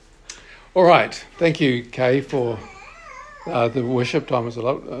All right. Thank you, Kay, for the worship time. It was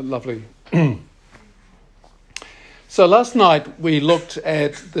lovely. So last night we looked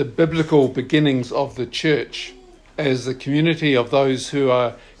at the biblical beginnings of the church as the community of those who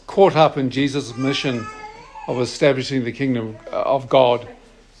are caught up in Jesus' mission of establishing the kingdom of God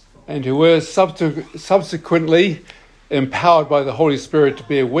and who were subsequently empowered by the Holy Spirit to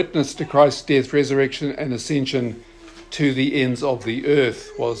bear witness to Christ's death, resurrection and ascension to the ends of the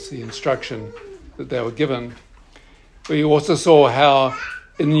earth was the instruction that they were given. We also saw how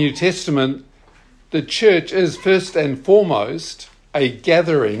in the New Testament the church is first and foremost a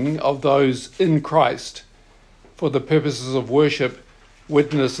gathering of those in Christ for the purposes of worship,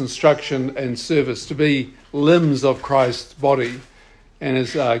 witness, instruction and service, to be limbs of Christ's body. And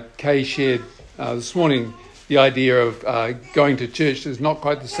as Kay shared this morning, the idea of going to church is not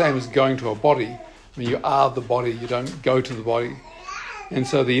quite the same as going to a body. I mean, you are the body, you don't go to the body. And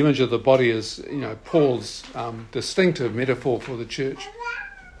so the image of the body is, Paul's distinctive metaphor for the church.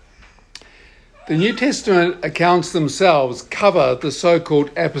 The New Testament accounts themselves cover the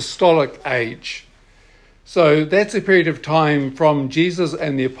so-called apostolic age. So that's a period of time from Jesus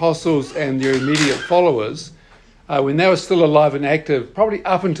and the apostles and their immediate followers, when they were still alive and active, probably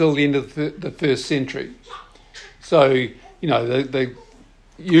up until the end of the first century. So, the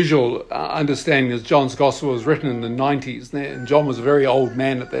usual understanding is John's Gospel was written in the 90s, and John was a very old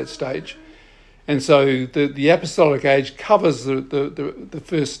man at that stage. And so the apostolic age covers the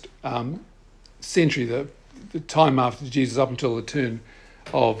first century, the time after Jesus up until the turn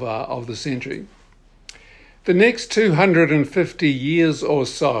of the century. The next 250 years or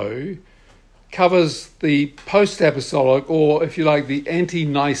so covers the post-apostolic, or if you like, the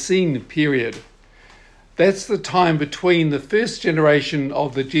ante-Nicene period. That's the time between the first generation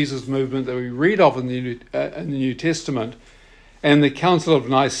of the Jesus movement that we read of in the New Testament and the Council of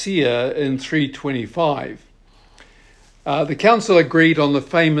Nicaea in 325. The council agreed on the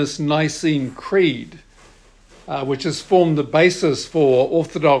famous Nicene Creed, which has formed the basis for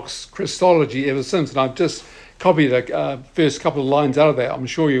Orthodox Christology ever since. And I've just copied the first couple of lines out of that. I'm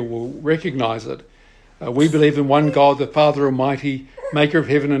sure you will recognize it. We believe in one God, the Father Almighty, maker of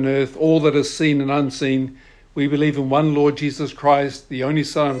heaven and earth, all that is seen and unseen. We believe in one Lord Jesus Christ, the only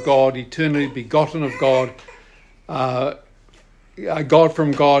Son of God, eternally begotten of God, God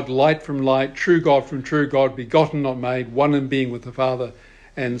from God, light from light, true God from true God, begotten not made, one in being with the Father,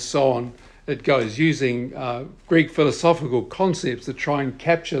 and so on. It goes, using Greek philosophical concepts to try and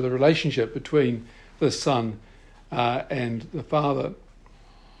capture the relationship between the Son and the Father.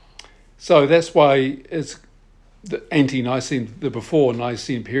 So that's why it's the ante-Nicene, the before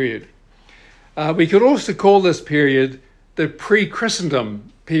Nicene period. We could also call this period the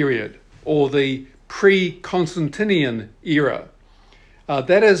pre-Christendom period, or the pre-Constantinian era.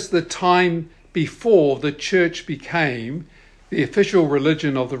 That is the time before the church became the official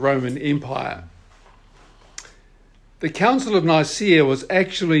religion of the Roman Empire. The Council of Nicaea was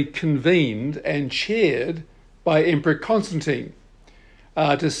actually convened and chaired by Emperor Constantine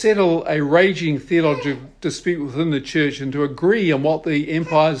to settle a raging theological dispute within the church and to agree on what the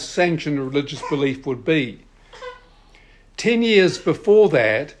empire's sanctioned religious belief would be. 10 years before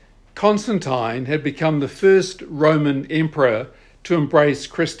that, Constantine had become the first Roman emperor to embrace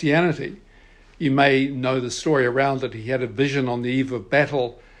Christianity. You may know the story around it. He had a vision on the eve of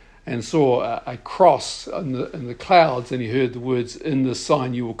battle and saw a cross in the clouds, and he heard the words, "In this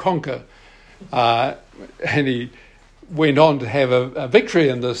sign you will conquer." And he went on to have a victory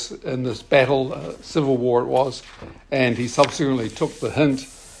in this battle, civil war it was, and he subsequently took the hint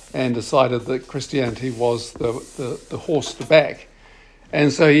and decided that Christianity was the horse to back.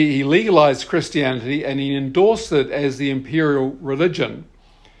 And so he legalized Christianity and he endorsed it as the imperial religion.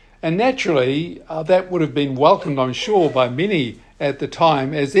 And naturally, that would have been welcomed, I'm sure, by many at the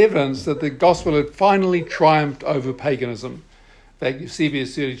time as evidence that the gospel had finally triumphed over paganism. In fact,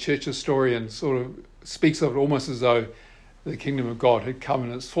 Eusebius, the early church historian, sort of speaks of it almost as though the kingdom of God had come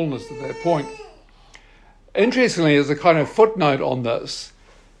in its fullness at that point. Interestingly, as a kind of footnote on this,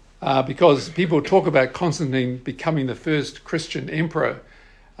 because people talk about Constantine becoming the first Christian emperor,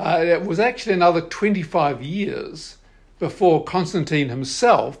 it was actually another 25 years before Constantine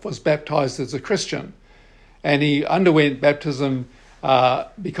himself was baptized as a Christian. And he underwent baptism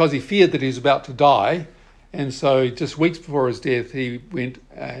because he feared that he was about to die. And so just weeks before his death, he went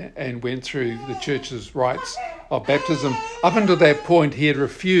through the church's rites of baptism. Up until that point, he had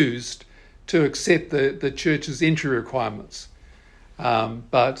refused to accept the church's entry requirements.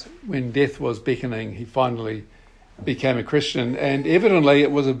 But when death was beckoning, he finally became a Christian. And evidently,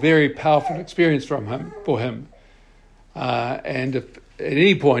 it was a very powerful experience for him. And at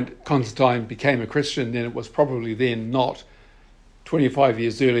any point Constantine became a Christian, then it was probably then, not 25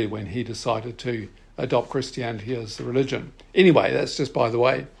 years earlier when he decided to adopt Christianity as the religion. Anyway, that's just by the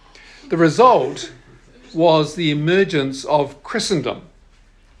way. The result was the emergence of Christendom,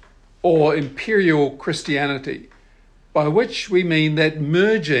 or imperial Christianity, by which we mean that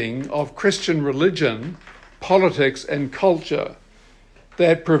merging of Christian religion, politics and culture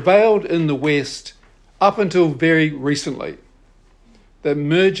that prevailed in the West up until very recently. The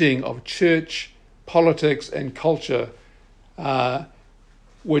merging of church, politics and culture,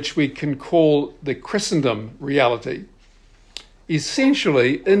 which we can call the Christendom reality.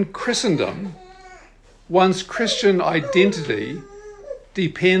 Essentially, in Christendom, one's Christian identity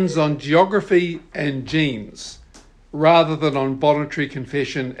depends on geography and genes, rather than on voluntary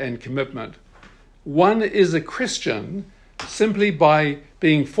confession and commitment. One is a Christian simply by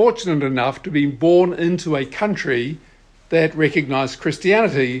being fortunate enough to be born into a country that recognised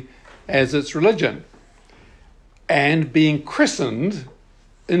Christianity as its religion, and being christened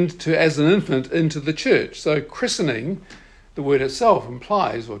as an infant into the church. So christening, the word itself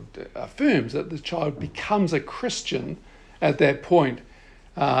implies or affirms that the child becomes a Christian at that point,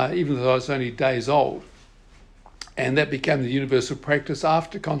 even though it's only days old. And that became the universal practice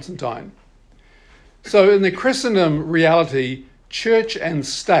after Constantine. So in the Christendom reality, church and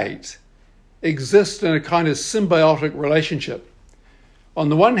state exist in a kind of symbiotic relationship. On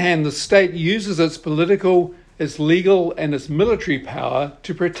the one hand, the state uses its political, its legal and its military power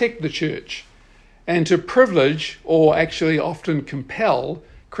to protect the church and to privilege, or actually often compel,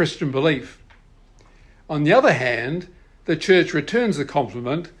 Christian belief. On the other hand, the church returns the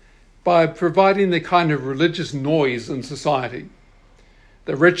compliment by providing the kind of religious noise in society.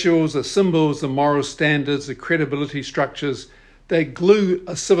 The rituals, the symbols, the moral standards, the credibility structures that glue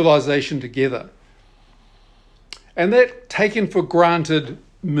a civilization together. And that taken for granted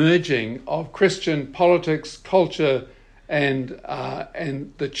merging of Christian politics, culture, and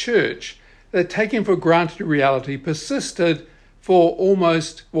the church, that taken for granted reality persisted for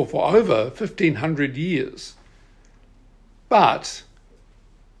over 1,500 years. But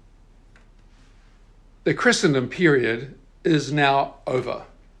the Christendom period is now over,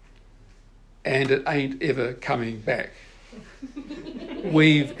 and it ain't ever coming back.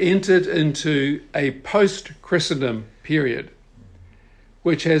 We've entered into a post-Christendom period,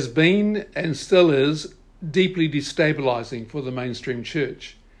 which has been and still is deeply destabilising for the mainstream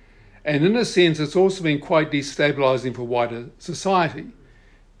church. And in a sense, it's also been quite destabilising for wider society,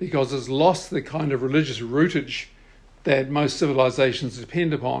 because it's lost the kind of religious rootage that most civilizations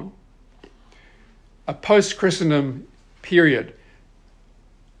depend upon. A post-Christendom period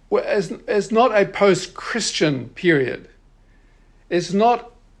is not a post-Christian period. It's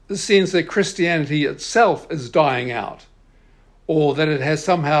not the sense that Christianity itself is dying out, or that it has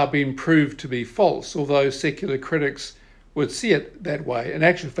somehow been proved to be false, although secular critics would see it that way. In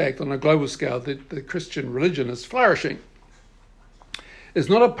actual fact, on a global scale, the Christian religion is flourishing. It's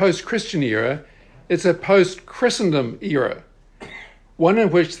not a post-Christian era, it's a post-Christendom era, one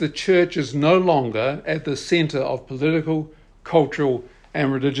in which the church is no longer at the centre of political, cultural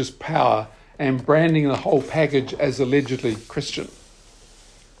and religious power and branding the whole package as allegedly Christian.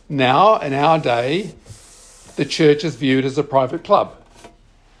 Now, in our day, the church is viewed as a private club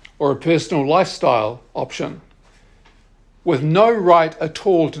or a personal lifestyle option, with no right at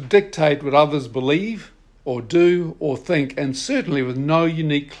all to dictate what others believe or do or think, and certainly with no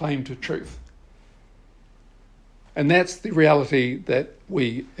unique claim to truth. And that's the reality that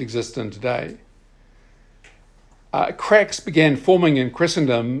we exist in today. Cracks began forming in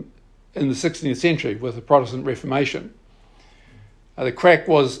Christendom in the 16th century with the Protestant Reformation. The crack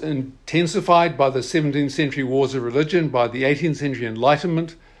was intensified by the 17th century wars of religion, by the 18th century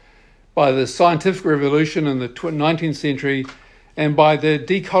Enlightenment, by the scientific revolution in the 19th century, and by the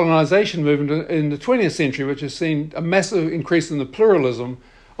decolonisation movement in the 20th century, which has seen a massive increase in the pluralism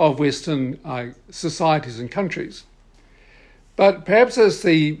of Western societies and countries. But perhaps as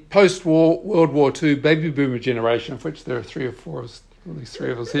the post-war World War II baby boomer generation, of which there are three or four, at least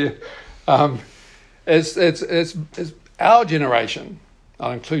three of us here, it's our generation,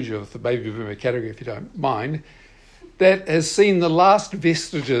 I'll include you with the baby boomer category if you don't mind, that has seen the last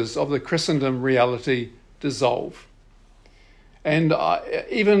vestiges of the Christendom reality dissolve. And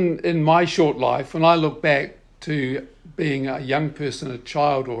even in my short life, when I look back to being a young person, a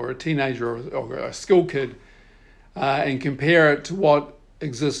child or a teenager or a school kid, and compare it to what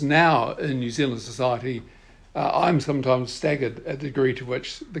exists now in New Zealand society, I'm sometimes staggered at the degree to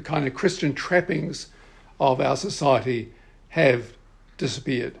which the kind of Christian trappings of our society have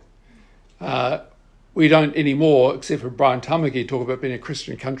disappeared. we don't anymore, except for Brian Tamaki, talk about being a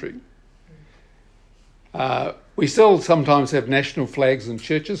Christian country. We still sometimes have national flags in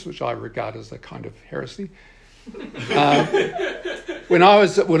churches, which I regard as a kind of heresy. When I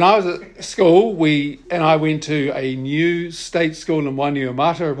was at school, I went to a new state school in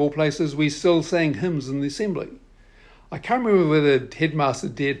Wainuiomata, of all places, we still sang hymns in the assembly. I can't remember whether the headmaster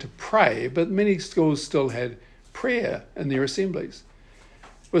dared to pray, but many schools still had prayer in their assemblies.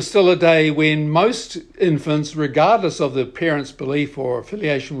 It was still a day when most infants, regardless of the parents' belief or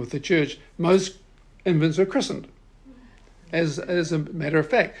affiliation with the church, most infants were christened, as a matter of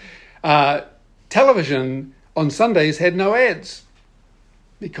fact. Television on Sundays had no ads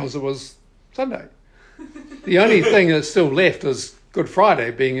because it was Sunday. The only thing that's still left is Good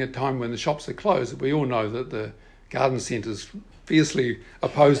Friday, being a time when the shops are closed. We all know that the garden centres fiercely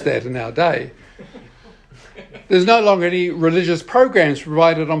oppose that in our day. There's no longer any religious programs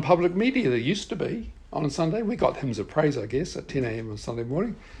provided on public media. There used to be on a Sunday. We got hymns of praise, I guess, at 10 a.m. on Sunday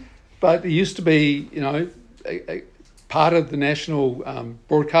morning. But it used to be, a part of the national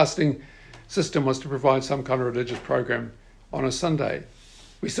broadcasting system was to provide some kind of religious program on a Sunday.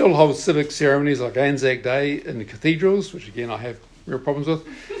 We still hold civic ceremonies like Anzac Day in the cathedrals, which again I have real problems with.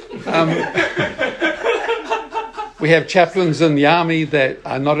 We have chaplains in the army that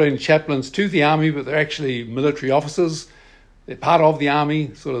are not only chaplains to the army, but they're actually military officers. They're part of the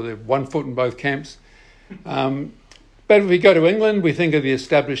army, sort of they're one foot in both camps. But if we go to England, we think of the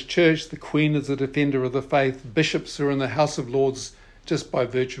established church. The Queen is the defender of the faith. Bishops are in the House of Lords just by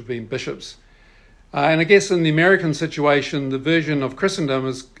virtue of being bishops. And I guess in the American situation, the version of Christendom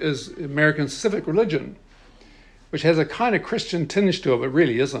is American civic religion, which has a kind of Christian tinge to it, but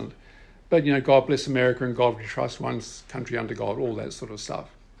really isn't. But, God bless America and God we trust, one country under God, all that sort of stuff.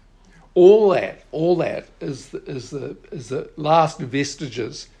 All that is the last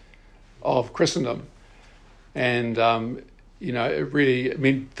vestiges of Christendom. And, it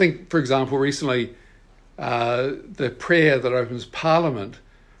really, think, for example, recently the prayer that opens Parliament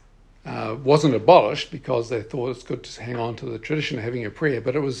wasn't abolished because they thought it's good to hang on to the tradition of having a prayer,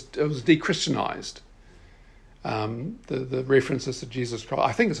 but it was de-Christianized. The references to Jesus Christ,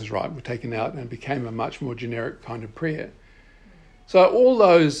 I think this is right, were taken out and became a much more generic kind of prayer. So all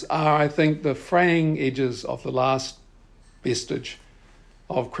those are, I think, the fraying edges of the last vestige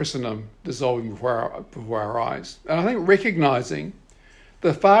of Christendom dissolving before our eyes. And I think recognising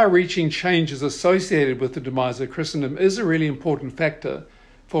the far-reaching changes associated with the demise of Christendom is a really important factor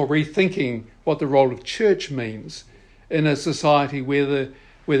for rethinking what the role of church means in a society where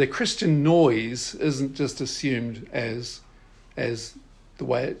the Christian noise isn't just assumed as the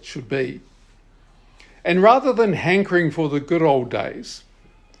way it should be. And rather than hankering for the good old days,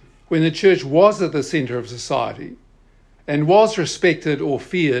 when the church was at the centre of society and was respected or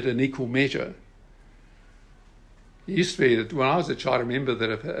feared in equal measure, it used to be that when I was a child, I remember that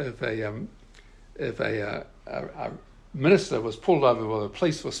if a minister was pulled over by the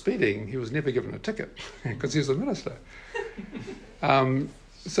police for speeding, he was never given a ticket because he was a minister.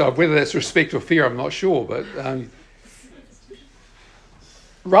 So whether that's respect or fear, I'm not sure. But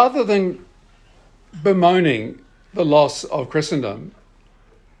rather than bemoaning the loss of Christendom,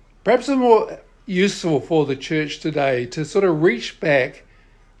 perhaps it's more useful for the church today to sort of reach back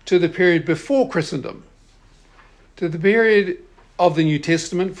to the period before Christendom, to the period of the New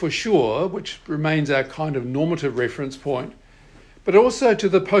Testament for sure, which remains our kind of normative reference point, but also to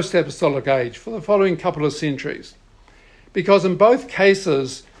the post-apostolic age for the following couple of centuries. Because in both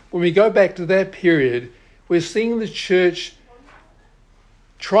cases, when we go back to that period, we're seeing the church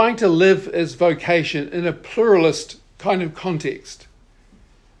trying to live its vocation in a pluralist kind of context.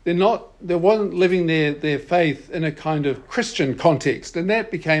 They wasn't living their faith in a kind of Christian context, and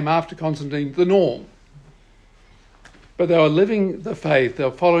that became, after Constantine, the norm. But they were living the faith, they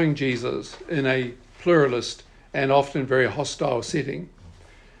were following Jesus in a pluralist and often very hostile setting.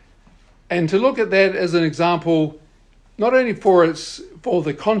 And to look at that as an example, not only for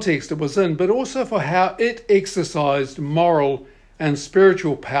the context it was in, but also for how it exercised moral and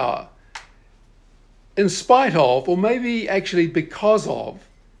spiritual power, in spite of, or maybe actually because of,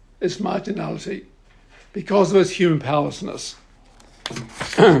 its marginality, because of its human powerlessness.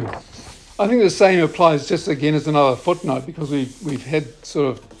 I think the same applies, just again as another footnote, because we've had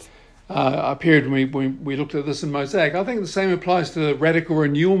sort of a period when we looked at this in Mosaic. I think the same applies to the radical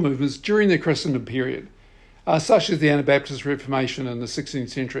renewal movements during the Christendom period, such as the Anabaptist Reformation in the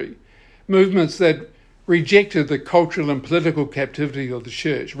 16th century. Movements that rejected the cultural and political captivity of the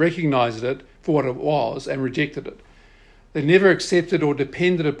church, recognised it for what it was and rejected it. They never accepted or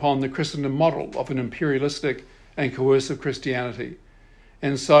depended upon the Christendom model of an imperialistic and coercive Christianity.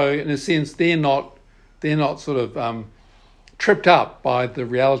 And so, in a sense, they're not they're not sort of tripped up by the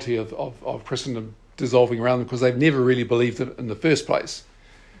reality of Christendom dissolving around them, because they've never really believed it in the first place.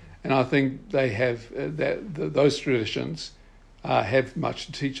 And I think they have those traditions have much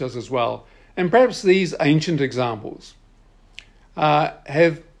to teach us as well. And perhaps these ancient examples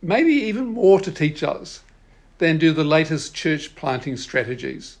have maybe even more to teach us than do the latest church planting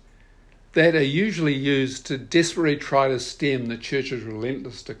strategies that are usually used to desperately try to stem the church's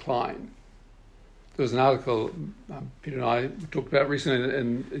relentless decline. There was an article Peter and I talked about recently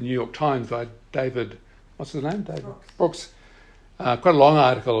in the New York Times by David, what's his name? David Brooks. Quite a long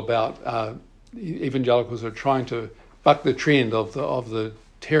article about evangelicals who are trying to buck the trend of the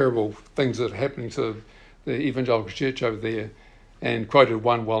terrible things that are happening to the evangelical church over there, and quoted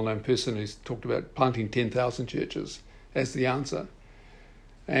one well-known person who's talked about planting 10,000 churches as the answer.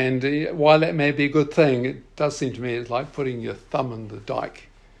 And while that may be a good thing, it does seem to me it's like putting your thumb in the dike.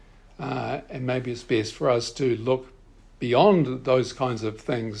 And maybe it's best for us to look beyond those kinds of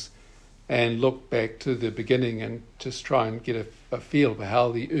things and look back to the beginning and just try and get a feel for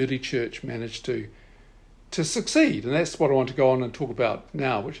how the early church managed to succeed. And that's what I want to go on and talk about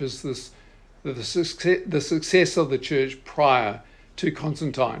now, which is the success of the church prior to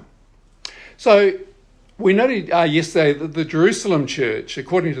Constantine. So we noted yesterday that the Jerusalem church,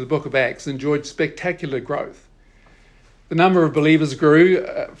 according to the book of Acts, enjoyed spectacular growth. The number of believers grew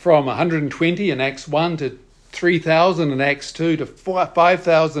from 120 in Acts 1 to 3,000 in Acts 2 to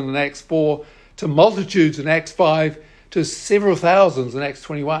 5,000 in Acts 4 to multitudes in Acts 5 to several thousands in Acts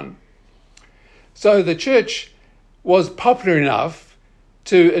 21. So the church was popular enough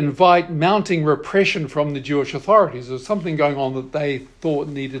to invite mounting repression from the Jewish authorities. There was something going on that they thought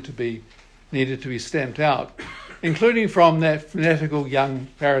needed to be stamped out, including from that fanatical young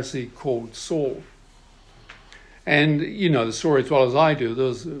Pharisee called Saul. And you know the story as well as I do. There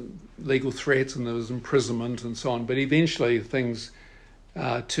was legal threats and there was imprisonment and so on, but eventually things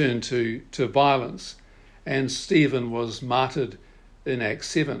turned to violence, and Stephen was martyred in Acts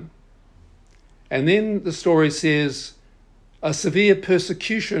 7. And then the story says a severe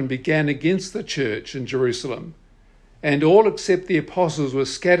persecution began against the church in Jerusalem, and all except the apostles were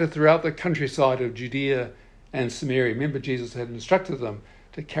scattered throughout the countryside of Judea and Samaria. Remember, Jesus had instructed them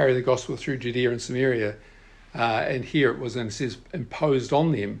to carry the gospel through Judea and Samaria, and here it was, and it says, imposed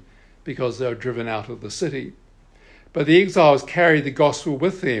on them because they were driven out of the city. But the exiles carried the gospel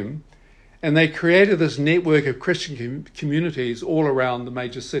with them, and they created this network of Christian communities all around the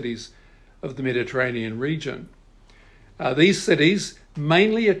major cities of the Mediterranean region. These cities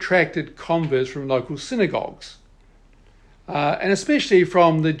mainly attracted converts from local synagogues, and especially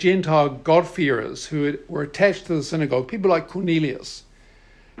from the Gentile God-fearers who were attached to the synagogue, people like Cornelius,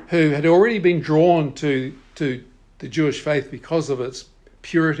 who had already been drawn to the Jewish faith because of its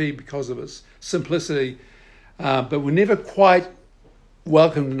purity, because of its simplicity, but were never quite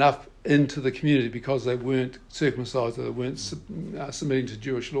welcomed enough into the community because they weren't circumcised or they weren't submitting to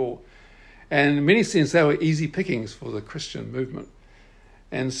Jewish law. And in many sense, they were easy pickings for the Christian movement.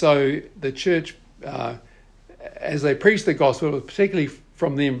 And so the church, as they preached the gospel, particularly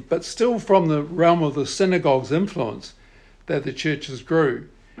from them, but still from the realm of the synagogue's influence, that the churches grew.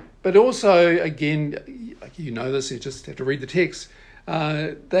 But also, again, you know this, you just have to read the text,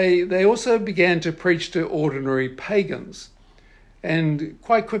 they also began to preach to ordinary pagans. And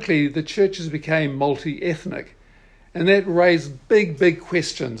quite quickly, the churches became multi-ethnic. And that raised big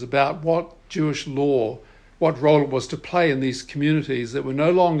questions about what Jewish law, what role it was to play in these communities that were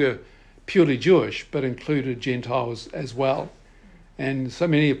no longer purely Jewish, but included Gentiles as well. And so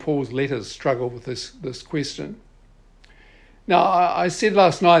many of Paul's letters struggle with this question. Now, I said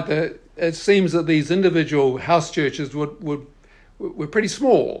last night that it seems that these individual house churches were pretty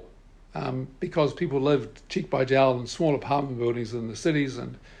small because people lived cheek by jowl in small apartment buildings in the cities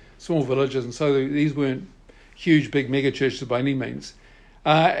and small villages, and so these weren't huge, big mega churches by any means.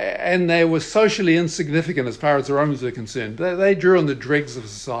 And they were socially insignificant as far as the Romans were concerned. They drew on the dregs of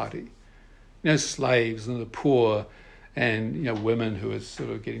society, slaves and the poor and women who were sort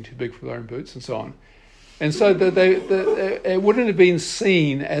of getting too big for their own boots and so on. And so it wouldn't have been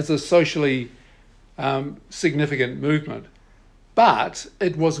seen as a socially significant movement, but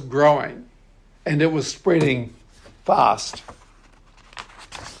it was growing and it was spreading fast.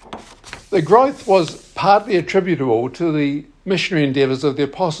 The growth was partly attributable to the missionary endeavours of the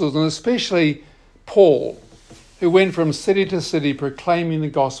apostles, and especially Paul, who went from city to city proclaiming the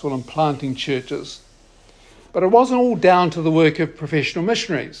gospel and planting churches. But it wasn't all down to the work of professional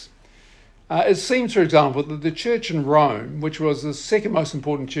missionaries. It seems, for example, that the church in Rome, which was the second most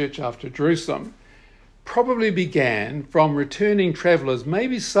important church after Jerusalem, probably began from returning travellers,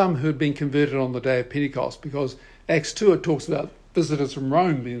 maybe some who had been converted on the day of Pentecost, because Acts 2, it talks about visitors from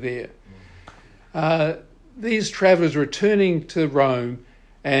Rome being there. These travellers returning to Rome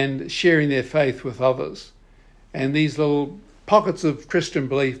and sharing their faith with others. And these little pockets of Christian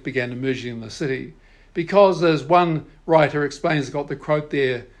belief began emerging in the city. Because, as one writer explains, got the quote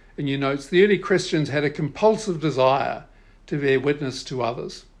there in your notes, the early Christians had a compulsive desire to bear witness to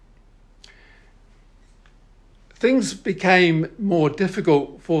others. Things became more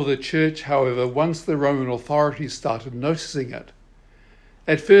difficult for the church, however, once the Roman authorities started noticing it.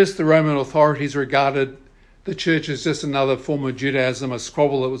 At first, the Roman authorities regarded the church as just another form of Judaism, a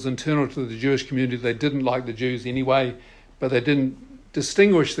squabble that was internal to the Jewish community. They didn't like the Jews anyway, but they didn't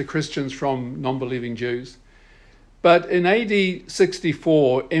distinguish the Christians from non-believing Jews. But in AD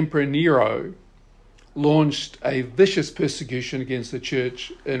 64, Emperor Nero launched a vicious persecution against the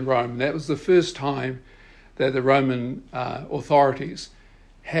church in Rome. That was the first time that the Roman authorities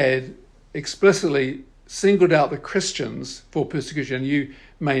had explicitly singled out the Christians for persecution. You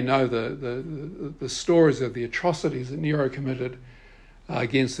may know the stories of the atrocities that Nero committed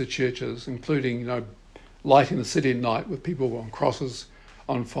against the churches, including, lighting the city at night with people on crosses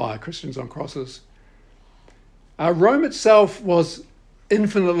on fire, Christians on crosses. Rome itself was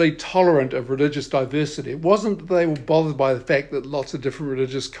infinitely tolerant of religious diversity. It wasn't that they were bothered by the fact that lots of different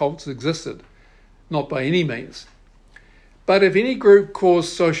religious cults existed, not by any means. But if any group caused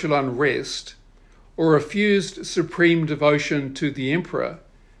social unrest or refused supreme devotion to the emperor,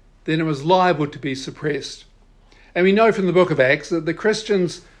 then it was liable to be suppressed. And we know from the book of Acts that the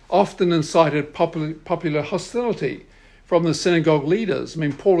Christians often incited popular hostility from the synagogue leaders.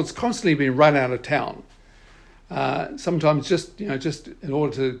 Paul has constantly been run out of town, sometimes just in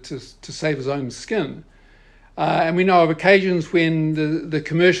order to save his own skin. And we know of occasions when the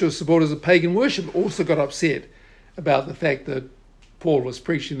commercial supporters of pagan worship also got upset about the fact that Paul was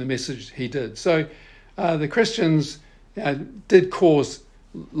preaching the message he did. So the Christians did cause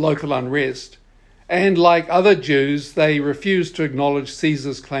local unrest. And like other Jews, they refused to acknowledge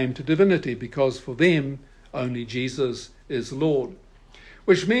Caesar's claim to divinity because for them, only Jesus is Lord.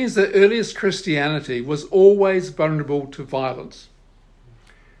 Which means that earliest Christianity was always vulnerable to violence.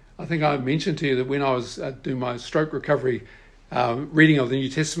 I think I mentioned to you that when I was doing my stroke recovery reading of the New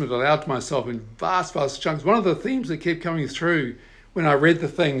Testament aloud to myself in vast chunks, one of the themes that kept coming through when I read the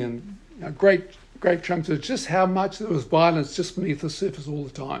thing in great chunks was just how much there was violence just beneath the surface all the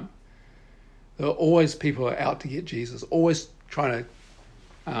time. There were always people out to get Jesus, always trying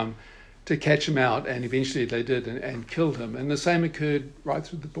to catch him out, and eventually they did and killed him. And the same occurred right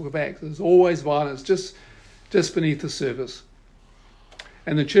through the book of Acts. There's always violence just beneath the surface.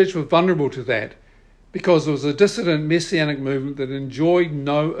 And the church was vulnerable to that because it was a dissident messianic movement that enjoyed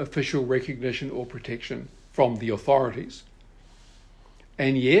no official recognition or protection from the authorities.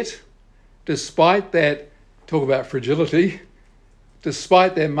 And yet, despite that, talk about fragility,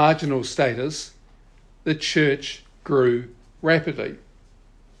 despite their marginal status, the church grew rapidly.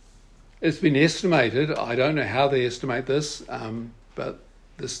 It's been estimated, I don't know how they estimate this, but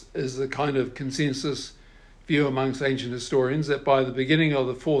this is the kind of consensus view amongst ancient historians, that by the beginning of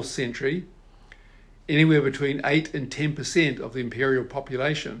the 4th century, anywhere between 8 and 10% of the imperial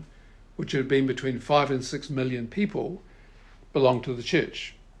population, which had been between 5 and 6 million people, belonged to the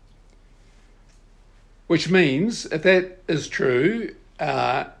church. Which means, if that is true,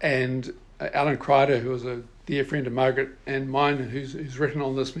 and Alan Kreider, who was a dear friend of Margaret and mine, who's written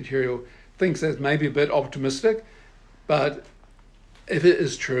on this material, thinks that's maybe a bit optimistic, but if it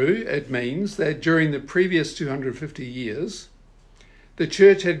is true, it means that during the previous 250 years, the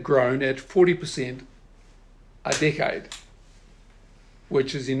church had grown at 40% a decade,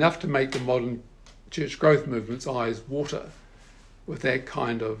 which is enough to make the modern church growth movement's eyes water with that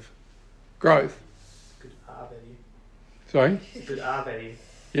kind of growth. Good R value. Sorry? Good R value.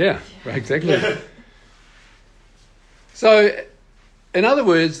 Yeah, exactly. So, in other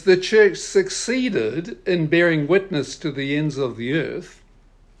words, the church succeeded in bearing witness to the ends of the earth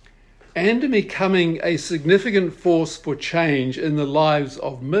and in becoming a significant force for change in the lives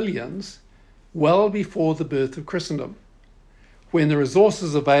of millions well before the birth of Christendom, when the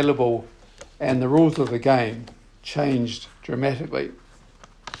resources available and the rules of the game changed dramatically.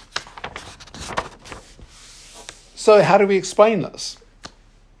 So how do we explain this?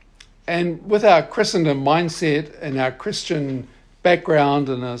 And with our Christendom mindset and our Christian background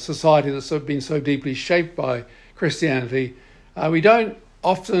and a society that's been so deeply shaped by Christianity, we don't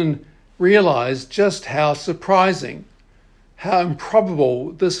often realise just how surprising, how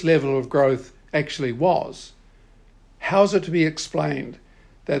improbable this level of growth actually was. How is it to be explained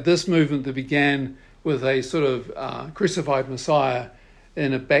that this movement that began with a sort of crucified Messiah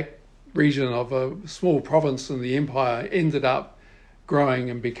in a back region of a small province in the empire ended up growing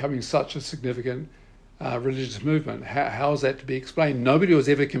and becoming such a significant religious movement. How is that to be explained? Nobody was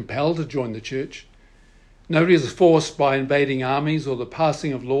ever compelled to join the church. Nobody was forced by invading armies or the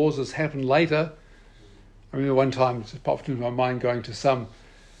passing of laws as happened later. I remember one time, it just popped into my mind, going to some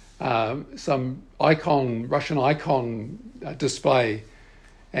Russian icon display,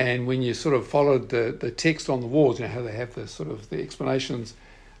 and when you sort of followed the text on the walls, you know how they have the sort of the explanations,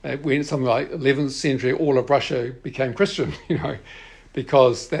 when something like 11th century, all of Russia became Christian,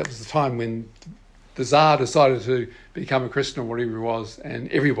 because that was the time when the Tsar decided to become a Christian or whatever he was, and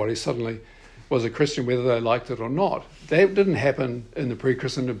everybody suddenly was a Christian whether they liked it or not. That didn't happen in the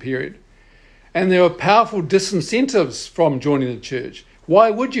pre-Christendom period. And there were powerful disincentives from joining the church.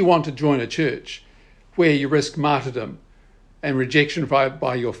 Why would you want to join a church where you risk martyrdom and rejection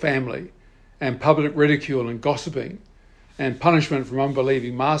by your family and public ridicule and gossiping and punishment from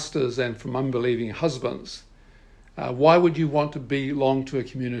unbelieving masters and from unbelieving husbands? Why would you want to belong to a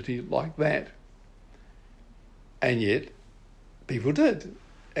community like that? And yet, people did,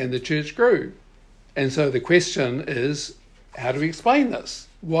 and the church grew. And so the question is, how do we explain this?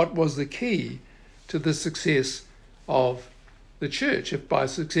 What was the key to the success of the church? If by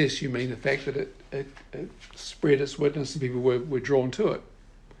success you mean the fact that it spread its witness and people were drawn to it.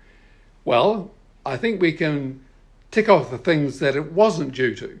 Well, I think we can tick off the things that it wasn't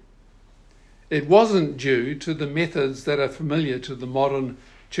due to. It wasn't due to the methods that are familiar to the modern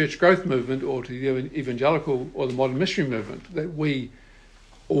church growth movement or to the evangelical or the modern missionary movement that we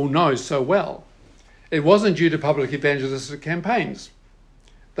all know so well. It wasn't due to public evangelistic campaigns.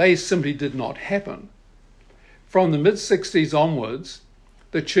 They simply did not happen. From the mid-60s onwards,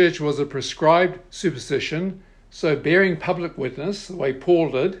 the church was a prescribed superstition, so bearing public witness, the way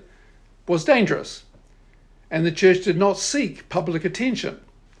Paul did, was dangerous. And the church did not seek public attention.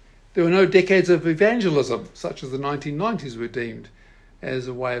 There were no decades of evangelism, such as the 1990s were deemed as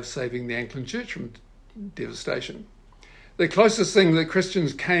a way of saving the Anglican Church from devastation. The closest thing that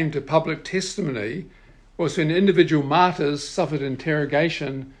Christians came to public testimony was when individual martyrs suffered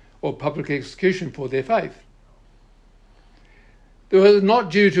interrogation or public execution for their faith. They were not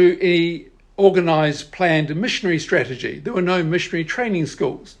due to any organised, planned missionary strategy. There were no missionary training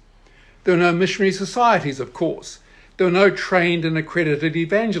schools. There were no missionary societies, of course. There were no trained and accredited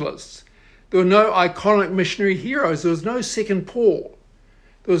evangelists. There were no iconic missionary heroes. There was no second Paul.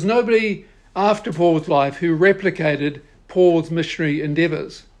 There was nobody after Paul's life who replicated Paul's missionary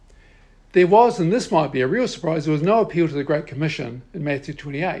endeavours. There was, and this might be a real surprise, there was no appeal to the Great Commission in Matthew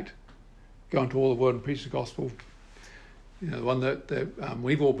 28. Go into all the world and preach the gospel, the one that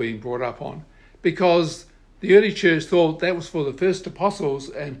we've all been brought up on. Because the early church thought that was for the first apostles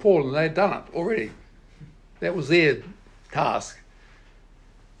and Paul, and they had done it already. That was their task.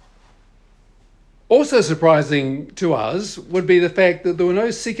 Also surprising to us would be the fact that there were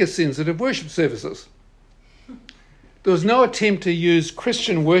no seeker-sensitive worship services. There was no attempt to use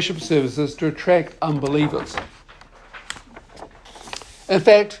Christian worship services to attract unbelievers. In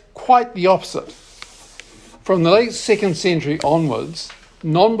fact, quite the opposite. From the late 2nd century onwards,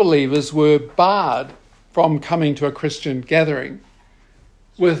 non-believers were barred from coming to a Christian gathering,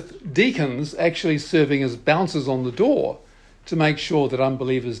 with deacons actually serving as bouncers on the door to make sure that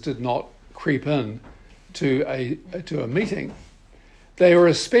unbelievers did not creep in to a meeting. They were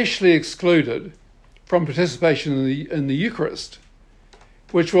especially excluded from participation in the Eucharist,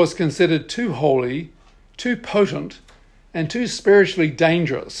 which was considered too holy, too potent, and too spiritually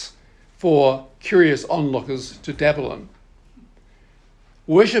dangerous for curious onlookers to dabble in.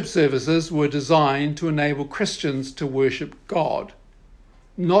 Worship services were designed to enable Christians to worship God,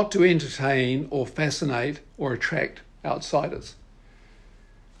 not to entertain or fascinate or attract outsiders.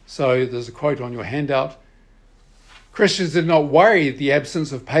 So there's a quote on your handout. Christians did not worry the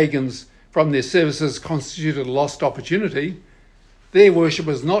absence of pagans from their services constituted a lost opportunity. Their worship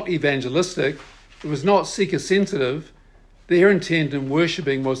was not evangelistic. It was not seeker-sensitive. Their intent in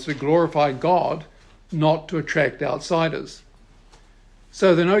worshipping was to glorify God, not to attract outsiders.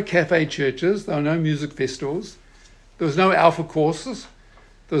 So there were no cafe churches. There were no music festivals. There was no alpha courses.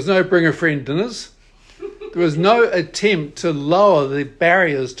 There was no bring-a-friend dinners. There was no attempt to lower the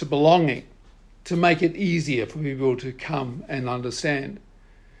barriers to belonging, to make it easier for people to come and understand.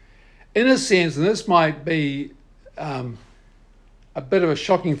 In a sense, and this might be a bit of a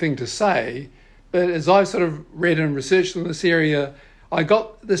shocking thing to say, but as I sort of read and researched in this area, I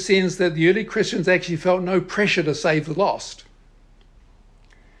got the sense that the early Christians actually felt no pressure to save the lost,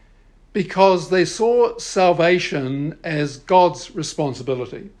 because they saw salvation as God's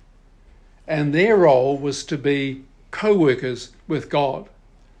responsibility. and their role was to be co-workers with God.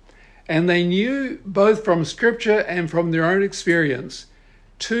 And they knew, both from Scripture and from their own experience,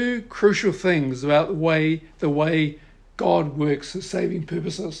 two crucial things about the way God works for saving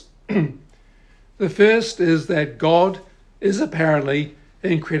purposes. The first is that God is apparently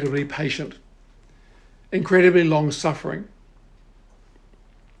incredibly patient, incredibly long-suffering,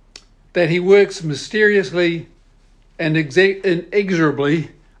 that he works mysteriously and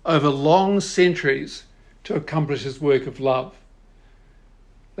inexorably over long centuries to accomplish his work of love.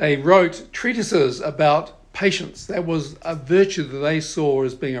 They wrote treatises about patience. That was a virtue that they saw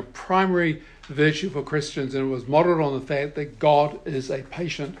as being a primary virtue for Christians, and it was modeled on the fact that God is a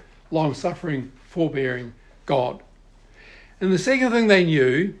patient, long-suffering, forbearing God. And the second thing they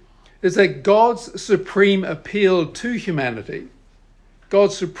knew is that God's supreme appeal to humanity,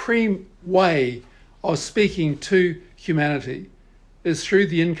 God's supreme way of speaking to humanity, is through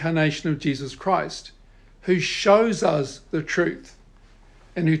the incarnation of Jesus Christ, who shows us the truth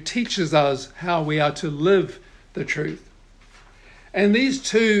and who teaches us how we are to live the truth. And these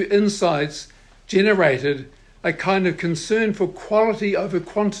two insights generated a kind of concern for quality over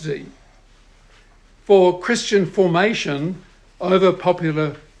quantity, for Christian formation over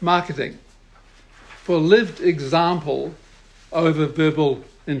popular marketing, for lived example over verbal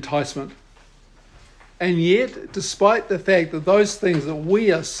enticement. And yet, despite the fact that those things that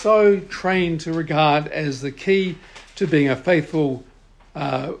we are so trained to regard as the key to being a faithful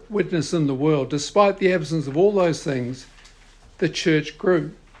witness in the world, despite the absence of all those things, the church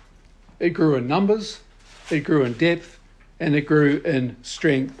grew. It grew in numbers, it grew in depth, and it grew in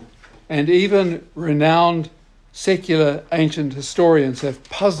strength. And even renowned secular ancient historians have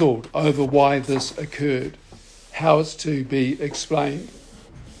puzzled over why this occurred, how it's to be explained.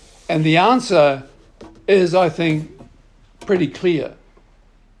 And the answer is, I think, pretty clear.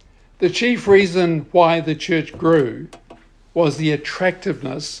 The chief reason why the church grew was the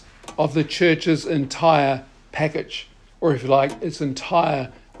attractiveness of the church's entire package, or if you like, its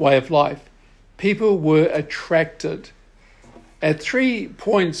entire way of life. People were attracted at 3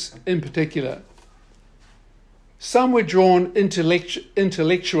 points in particular. Some were drawn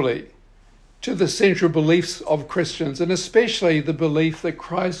intellectually to the central beliefs of Christians, and especially the belief that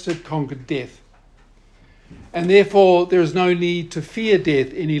Christ had conquered death. And therefore, there is no need to fear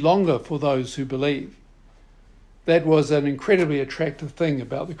death any longer for those who believe. That was an incredibly attractive thing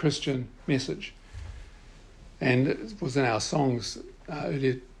about the Christian message. And it was in our songs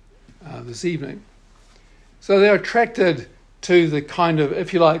earlier this evening. So they're attracted to the kind of,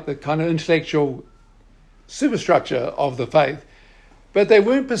 if you like, the kind of intellectual superstructure of the faith. But they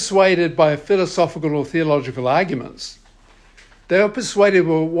weren't persuaded by philosophical or theological arguments. They were persuaded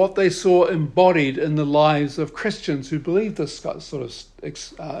by what they saw embodied in the lives of Christians who believed this sort of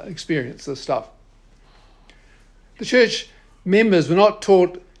experience, this stuff. The church members were not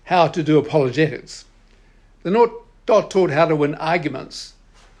taught how to do apologetics. They're not taught how to win arguments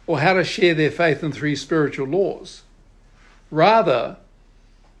or how to share their faith in 3 spiritual laws. Rather,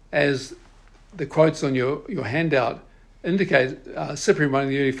 as the quotes on your handout indicate, Cyprian, one of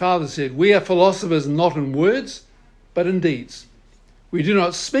the early fathers, said, "We are philosophers not in words, but in deeds. We do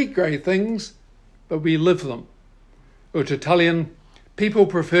not speak great things, but we live them." Or Tertullian, "People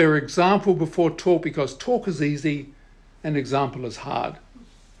prefer example before talk because talk is easy and example is hard."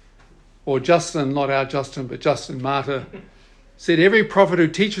 Or Justin, not our Justin, but Justin Martyr, said, "Every prophet who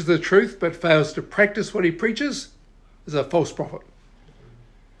teaches the truth but fails to practice what he preaches is a false prophet."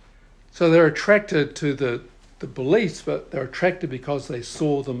 So they're attracted to the beliefs, but they're attracted because they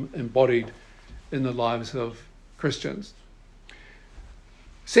saw them embodied in the lives of Christians.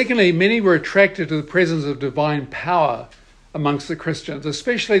 Secondly, many were attracted to the presence of divine power amongst the Christians,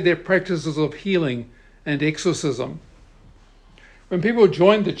 especially their practices of healing and exorcism. When people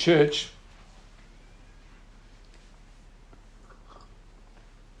joined the church,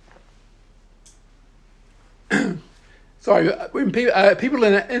 when people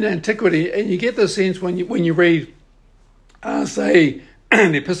in antiquity, and you get the sense when you read, say,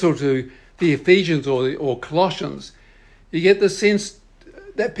 the epistle to the Ephesians or Colossians, you get the sense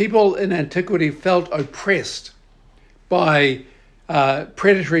that people in antiquity felt oppressed by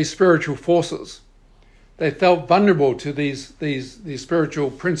predatory spiritual forces. They felt vulnerable to these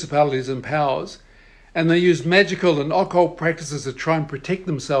spiritual principalities and powers, and they used magical and occult practices to try and protect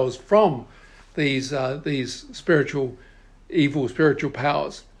themselves from these evil spiritual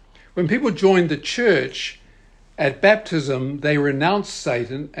powers. When people joined the church at baptism, they renounced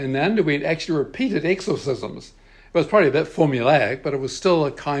Satan and they underwent actually repeated exorcisms. It was probably a bit formulaic, but it was still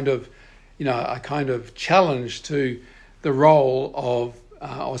a kind of challenge to the role of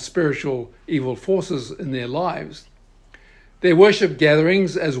or spiritual evil forces in their lives. Their worship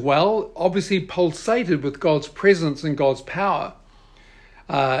gatherings as well obviously pulsated with God's presence and God's power.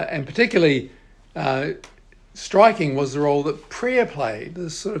 And particularly striking was the role that prayer played,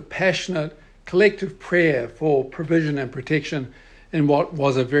 this sort of passionate collective prayer for provision and protection in what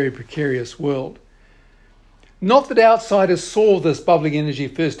was a very precarious world. Not that outsiders saw this bubbling energy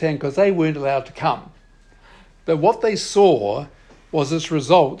firsthand, because they weren't allowed to come. But what they saw was its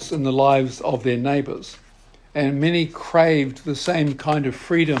results in the lives of their neighbours. And many craved the same kind of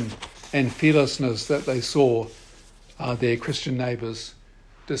freedom and fearlessness that they saw their Christian neighbours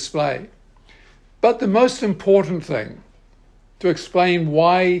display. But the most important thing to explain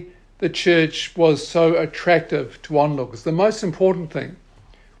why the church was so attractive to onlookers, the most important thing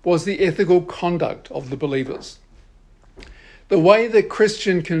was the ethical conduct of the believers. The way that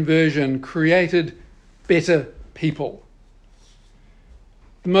Christian conversion created better people.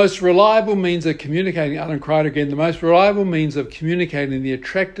 The most reliable means of communicating, Alan cried again, the most reliable means of communicating the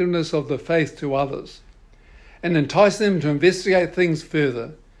attractiveness of the faith to others and enticing them to investigate things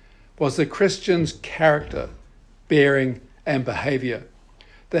further was the Christian's character, bearing and behaviour.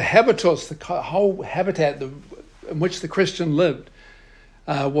 The habitus, the whole habitat in which the Christian lived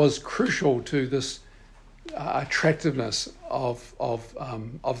was crucial to this attractiveness of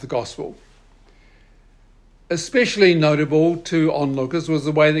the gospel. Especially notable to onlookers was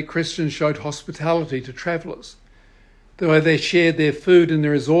the way that Christians showed hospitality to travellers, the way they shared their food and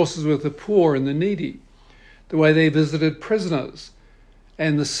their resources with the poor and the needy, the way they visited prisoners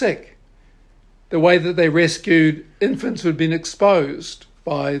and the sick, the way that they rescued infants who had been exposed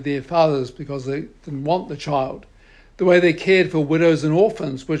by their fathers because they didn't want the child, the way they cared for widows and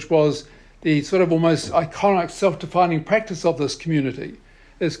orphans, which was the sort of almost iconic self-defining practice of this community,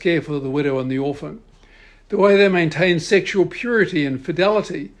 is care for the widow and the orphan. The way they maintained sexual purity and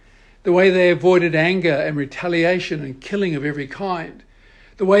fidelity, the way they avoided anger and retaliation and killing of every kind,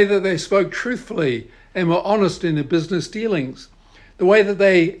 the way that they spoke truthfully and were honest in their business dealings, the way that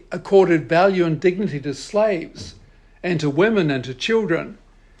they accorded value and dignity to slaves and to women and to children,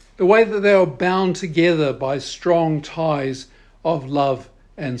 the way that they were bound together by strong ties of love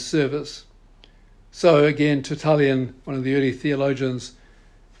and service. So again, Tertullian, one of the early theologians,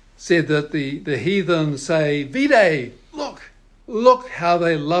 said that the heathen say, Vide, look how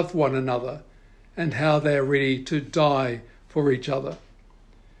they love one another and how they are ready to die for each other.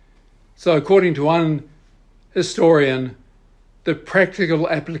 So according to one historian, the practical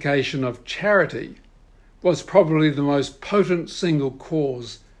application of charity was probably the most potent single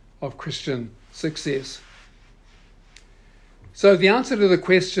cause of Christian success. So the answer to the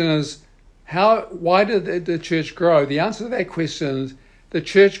question is, why did the church grow? The answer to that question is, the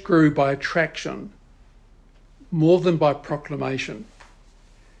church grew by attraction more than by proclamation.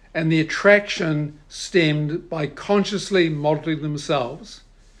 And the attraction stemmed by consciously modelling themselves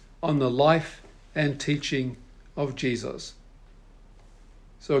on the life and teaching of Jesus.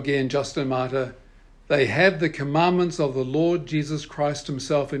 So again, Justin Martyr, they have the commandments of the Lord Jesus Christ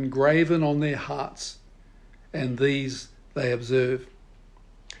himself engraven on their hearts, and these they observe.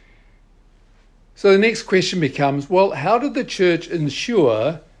 So the next question becomes, well, how did the church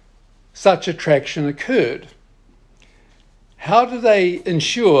ensure such attraction occurred? How do they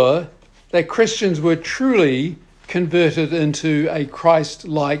ensure that Christians were truly converted into a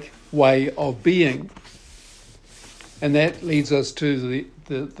Christ-like way of being? And that leads us to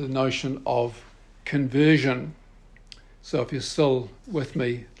the notion of conversion. So if you're still with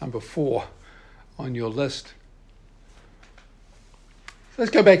me, number 4 on your list.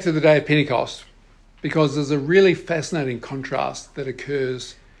 Let's go back to the day of Pentecost, because there's a really fascinating contrast that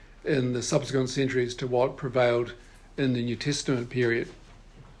occurs in the subsequent centuries to what prevailed in the New Testament period.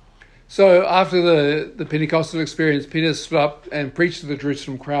 So after the Pentecostal experience, Peter stood up and preached to the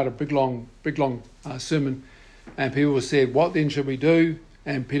Jerusalem crowd a big long sermon, and people said, what then should we do?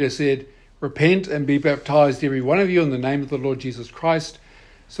 And Peter said, repent and be baptized, every one of you, in the name of the Lord Jesus Christ,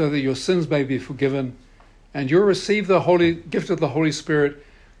 so that your sins may be forgiven, and you'll receive the holy gift of the Holy Spirit,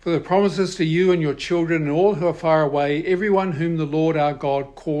 for the promises to you and your children and all who are far away, everyone whom the Lord our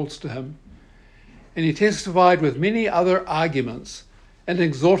God calls to him. And he testified with many other arguments and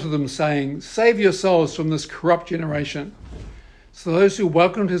exhorted them, saying, save yourselves from this corrupt generation. So those who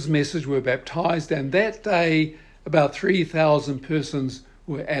welcomed his message were baptized, and that day about 3,000 persons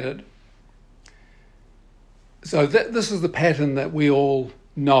were added. So this is the pattern that we all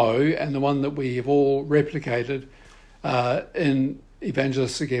know, and the one that we have all replicated in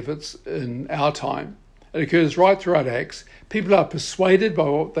evangelistic efforts in our time. It occurs right throughout Acts. People are persuaded by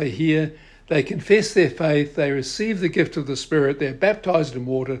what they hear. they confess their faith, they receive the gift of the Spirit, they're baptized in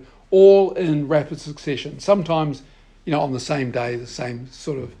water, all in rapid succession. Sometimes, on the same day, the same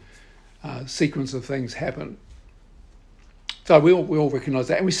sort of sequence of things happen. So we all recognise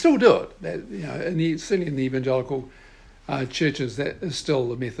that, and we still do it. Certainly in the evangelical churches, that is still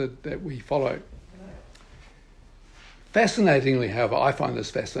the method that we follow. Fascinatingly, however, I find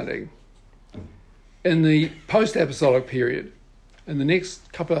this fascinating. In the post-apostolic period, in the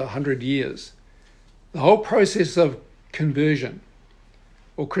next couple of 100 years, the whole process of conversion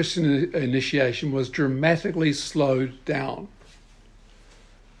or Christian initiation was dramatically slowed down.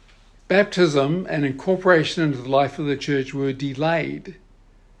 Baptism and incorporation into the life of the church were delayed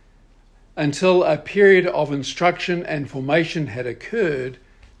until a period of instruction and formation had occurred,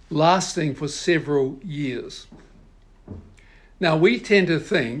 lasting for several years. Now, we tend to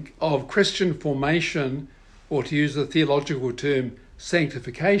think of Christian formation, or to use the theological term,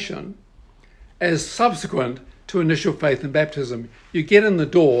 sanctification, as subsequent to initial faith and baptism. You get in the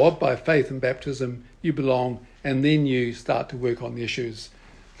door by faith and baptism, you belong, and then you start to work on the issues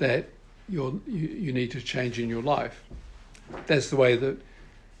that you need to change in your life. That's the way that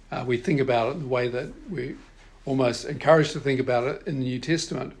we think about it, the way that we're almost encouraged to think about it in the New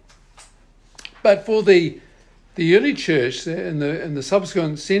Testament. But for the early church in the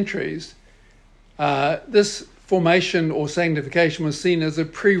subsequent centuries, this formation or sanctification was seen as a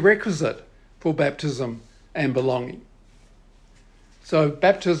prerequisite for baptism and belonging. So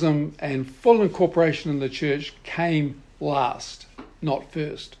baptism and full incorporation in the church came last, not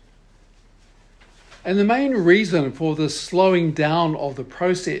first. And the main reason for the slowing down of the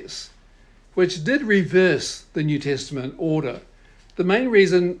process, which did reverse the New Testament order, the main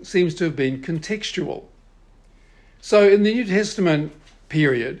reason seems to have been contextual. So in the New Testament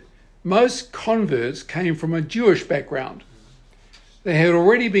period, most converts came from a Jewish background. They had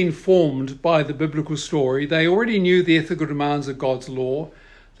already been formed by the biblical story. They already knew the ethical demands of God's law.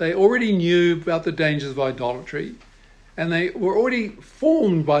 They already knew about the dangers of idolatry. And they were already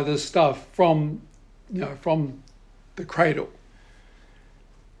formed by this stuff from the cradle.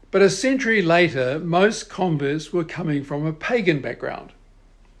 But a century later, most converts were coming from a pagan background.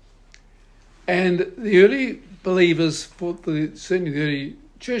 And the early believers, certainly the early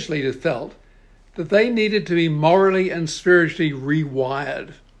church leaders, felt that they needed to be morally and spiritually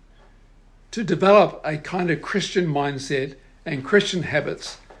rewired to develop a kind of Christian mindset and Christian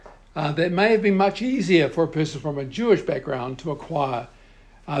habits that may have been much easier for a person from a Jewish background to acquire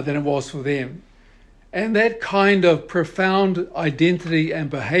than it was for them. And that kind of profound identity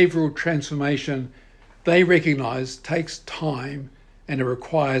and behavioural transformation, they recognise, takes time and it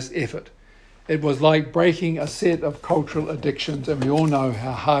requires effort. It was like breaking a set of cultural addictions, and we all know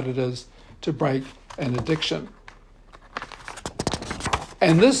how hard it is to break an addiction.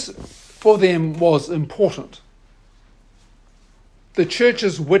 And this, for them, was important. The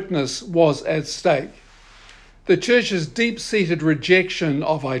church's witness was at stake. The church's deep-seated rejection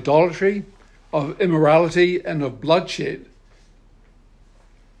of idolatry, of immorality, and of bloodshed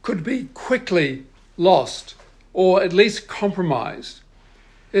could be quickly lost, or at least compromised,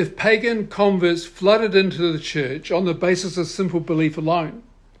 if pagan converts flooded into the church on the basis of simple belief alone,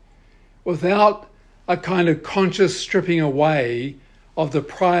 without a kind of conscious stripping away of the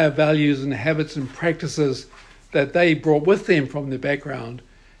prior values and habits and practices that they brought with them from their background,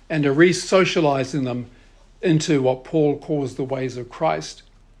 and to re-socializing them into what Paul calls the ways of Christ.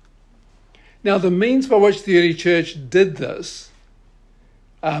 Now, the means by which the early church did this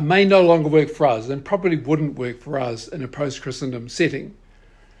may no longer work for us, and probably wouldn't work for us in a post-Christendom setting.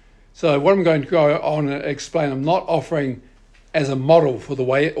 So what I'm going to go on and explain, I'm not offering as a model for the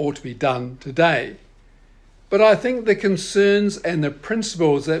way it ought to be done today. But I think the concerns and the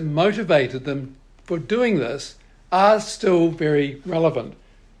principles that motivated them for doing this are still very relevant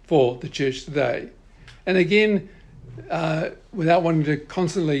for the church today. And again, without wanting to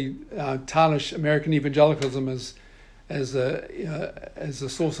constantly tarnish American evangelicalism as a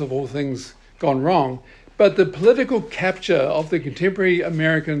source of all things gone wrong, but the political capture of the contemporary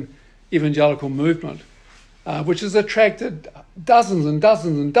American evangelical movement, which has attracted dozens and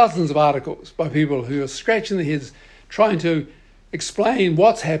dozens and dozens of articles by people who are scratching their heads trying to explain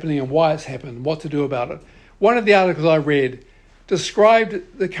what's happening and why it's happened and what to do about it. One of the articles I read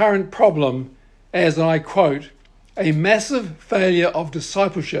described the current problem as, and I quote, a massive failure of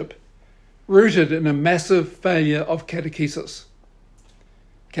discipleship rooted in a massive failure of catechesis.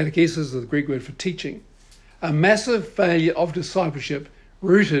 Catechesis is the Greek word for teaching. A massive failure of discipleship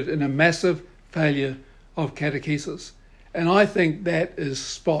rooted in a massive failure of catechesis. And I think that is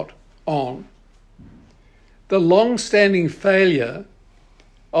spot on. The long-standing failure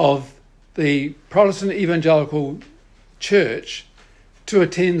of the Protestant evangelical church to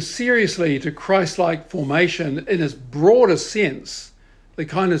attend seriously to Christ-like formation in its broadest sense, the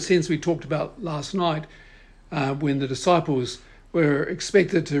kind of sense we talked about last night, when the disciples were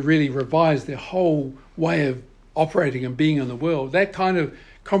expected to really revise their whole way of operating and being in the world, that kind of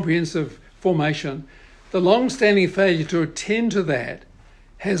comprehensive formation, the long-standing failure to attend to that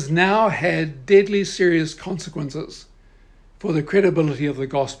has now had deadly serious consequences for the credibility of the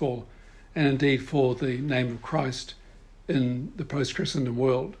gospel and indeed for the name of Christ in the post-Christendom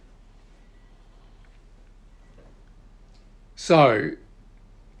world. So,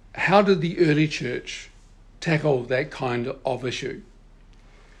 how did the early church tackle that kind of issue?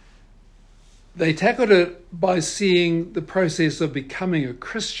 They tackled it by seeing the process of becoming a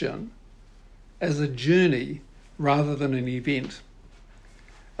Christian as a journey rather than an event.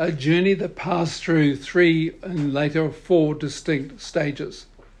 A journey that passed through 3 and later 4 distinct stages.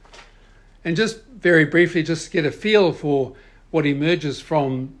 And just very briefly, just to get a feel for what emerges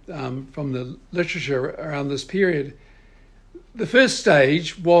from the literature around this period, the first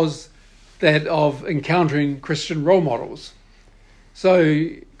stage was that of encountering Christian role models. So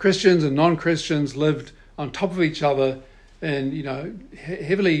Christians and non-Christians lived on top of each other in,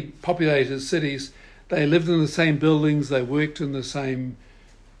 heavily populated cities. They lived in the same buildings. They worked in the same,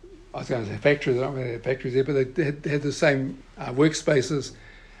 I was going to say factories. I don't really have factories there, but they had the same workspaces.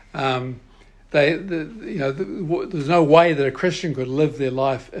 There's no way that a Christian could live their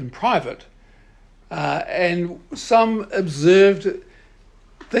life in private. And some observed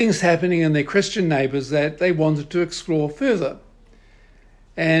things happening in their Christian neighbours that they wanted to explore further.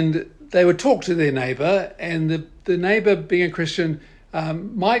 And they would talk to their neighbour, and the neighbour, being a Christian,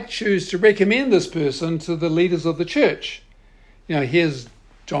 might choose to recommend this person to the leaders of the church. Here's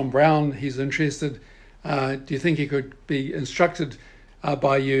John Brown, he's interested. Do you think he could be instructed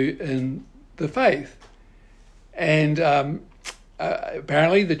by you in the faith? And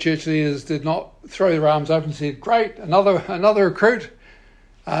apparently the church leaders did not throw their arms open and said, great, another recruit.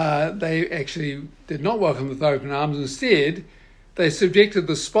 They actually did not welcome with open arms. Instead, they subjected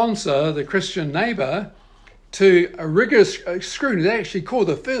the sponsor, the Christian neighbour, to a rigorous scrutiny. They actually called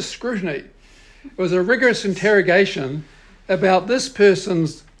the first scrutiny. It was a rigorous interrogation about this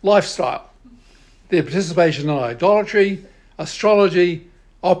person's lifestyle, their participation in idolatry, astrology,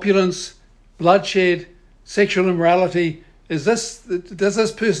 opulence, bloodshed, sexual immorality. Does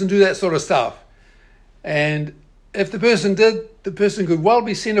this person do that sort of stuff? And if the person did, the person could well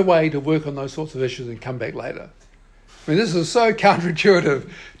be sent away to work on those sorts of issues and come back later. I mean, this is so counterintuitive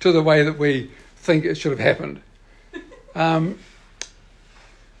to the way that we think it should have happened.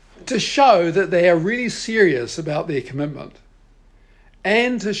 To show that they are really serious about their commitment,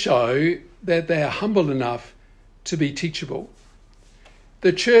 and to show that they are humble enough to be teachable.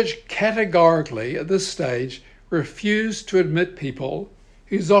 The church categorically, at this stage, refused to admit people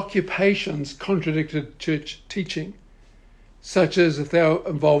whose occupations contradicted church teaching, such as if they were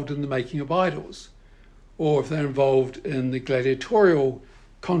involved in the making of idols, or if they're involved in the gladiatorial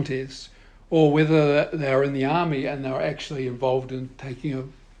contest, or whether they are in the army and they're actually involved in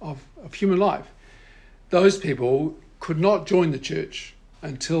taking of human life. Those people could not join the church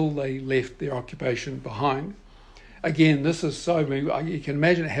until they left their occupation behind. Again, this is so, you can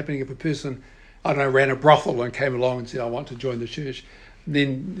imagine it happening if a person, ran a brothel and came along and said, I want to join the church. And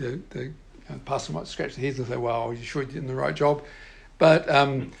then the pastor might scratch their heads and say, well, are you sure you're doing the right job? But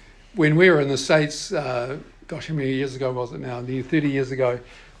when we were in the States, how many years ago was it now? Nearly 30 years ago,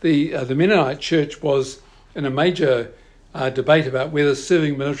 the Mennonite church was in a major debate about whether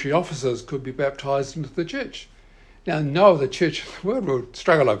serving military officers could be baptised into the church. Now, no other church in the world would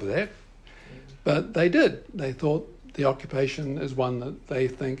struggle over that, but they did. They thought the occupation is one that they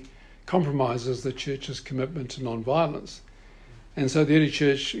think compromises the church's commitment to non-violence. And so the early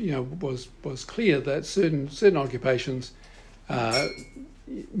church, was clear that certain occupations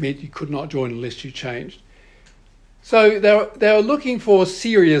meant you could not join unless you changed. So they were looking for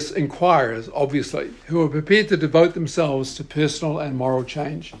serious inquirers, obviously, who were prepared to devote themselves to personal and moral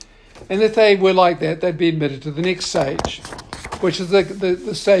change. And if they were like that, they'd be admitted to the next stage, which is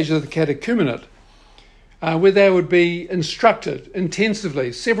the stage of the catechumenate, where they would be instructed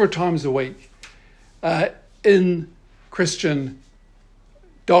intensively several times a week in Christian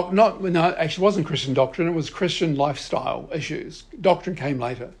actually it wasn't Christian doctrine, it was Christian lifestyle issues. Doctrine came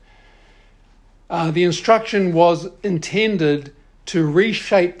later. The instruction was intended to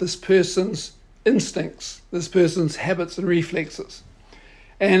reshape this person's instincts, this person's habits and reflexes.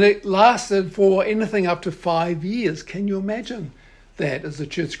 And it lasted for anything up to 5 years. Can you imagine that as a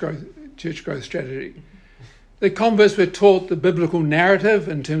church growth strategy? The converts were taught the biblical narrative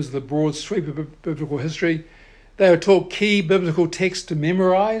in terms of the broad sweep of biblical history. They were taught key biblical texts to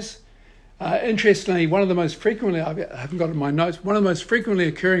memorize. Interestingly, one of the most frequently, I haven't got it in my notes, one of the most frequently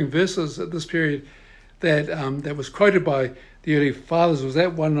occurring verses at this period that was quoted by the early fathers was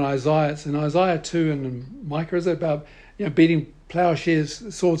that one in Isaiah. It's in Isaiah 2 and in Micah, is it, about beating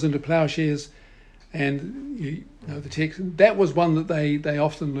plowshares, swords into plowshares, and you know the text. That was one that they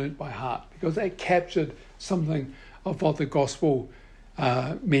often learnt by heart because they captured something of what the gospel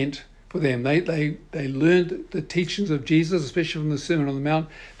meant for them. They learned the teachings of Jesus, especially from the Sermon on the Mount.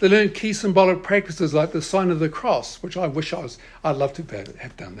 They learned key symbolic practices like the sign of the cross, which I wish I'd love to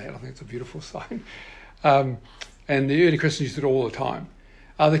have done that. I think it's a beautiful sign. And the early Christians used it all the time.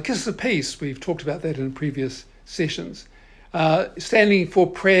 The kiss of peace, we've talked about that in previous sessions. Standing for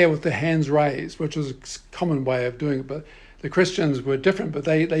prayer with the hands raised, which was a common way of doing it, but the Christians were different, but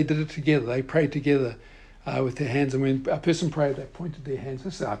they did it together. They prayed together with their hands, and when a person prayed, they pointed their hands.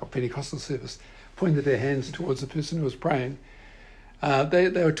 This is like a Pentecostal service, pointed their hands towards the person who was praying. They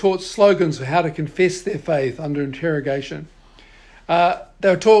were taught slogans for how to confess their faith under interrogation. They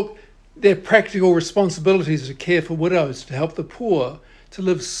were taught their practical responsibilities to care for widows, to help the poor, to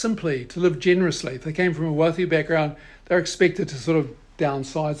live simply, to live generously. If they came from a wealthy background, they're expected to sort of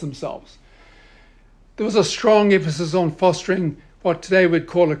downsize themselves. There was a strong emphasis on fostering what today we'd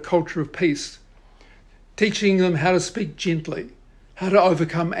call a culture of peace, teaching them how to speak gently, how to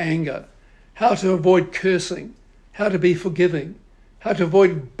overcome anger, how to avoid cursing, how to be forgiving, how to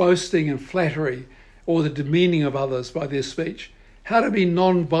avoid boasting and flattery or the demeaning of others by their speech, how to be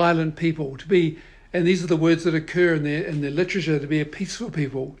non-violent people, to be, and these are the words that occur in their literature, to be a peaceful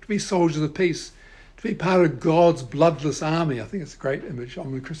people, to be soldiers of peace, to be part of God's bloodless army. I think it's a great image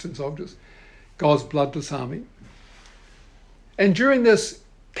on the Christian soldiers, God's bloodless army. And during this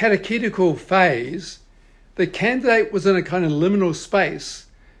catechetical phase, the candidate was in a kind of liminal space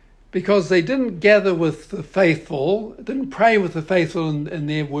because they didn't gather with the faithful, didn't pray with the faithful in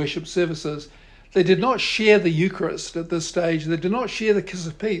their worship services. They did not share the Eucharist at this stage. They did not share the kiss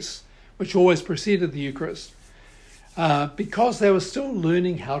of peace, which always preceded the Eucharist, because they were still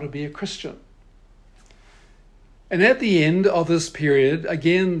learning how to be a Christian. And at the end of this period,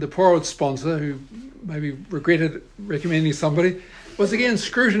 again, the poor old sponsor, who maybe regretted recommending somebody, was again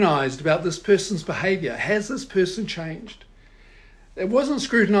scrutinized about this person's behavior. Has this person changed? It wasn't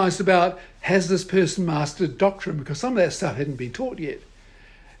scrutinized about, has this person mastered doctrine? Because some of that stuff hadn't been taught yet.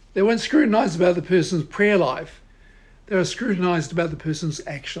 They weren't scrutinized about the person's prayer life. They were scrutinized about the person's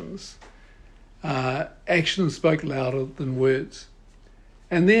actions. Actions spoke louder than words.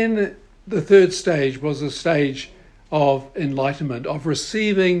 And then the third stage was a stage of enlightenment, of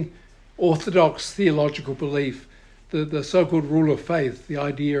receiving orthodox theological belief, the so-called rule of faith, the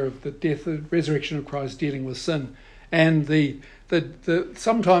idea of the death and resurrection of Christ dealing with sin, and the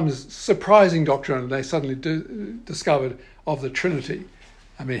sometimes surprising doctrine they suddenly discovered of the Trinity.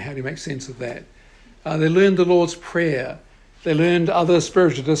 I mean, how do you make sense of that? They learned the Lord's Prayer. They learned other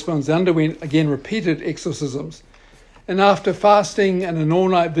spiritual disciplines. They underwent, again, repeated exorcisms. And after fasting and an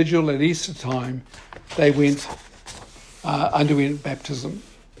all-night vigil at Easter time, they underwent baptism,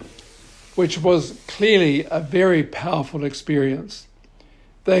 which was clearly a very powerful experience.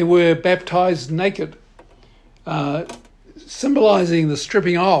 They were baptized naked, symbolizing the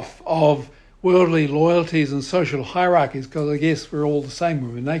stripping off of worldly loyalties and social hierarchies, because I guess we're all the same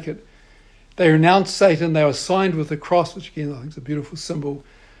when we're naked. They renounced Satan. They were signed with the cross, which again I think is a beautiful symbol.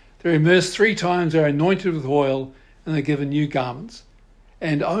 They're immersed 3 times. They're anointed with oil, and they're given new garments.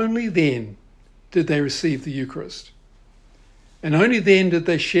 And only then did they receive the Eucharist. And only then did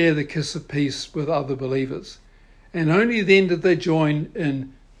they share the kiss of peace with other believers. And only then did they join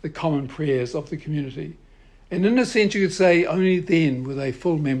in the common prayers of the community. And in a sense, you could say only then were they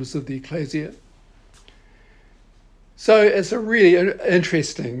full members of the ecclesia. So it's a really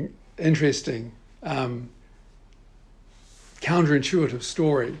interesting, counterintuitive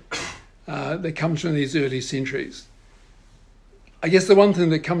story that comes from these early centuries. I guess the one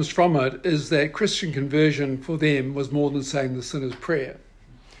thing that comes from it is that Christian conversion for them was more than saying the sinner's prayer.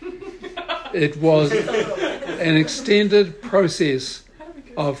 It was an extended process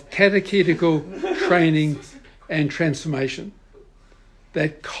of catechetical training and transformation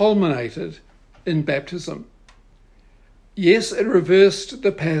that culminated in baptism. Yes, it reversed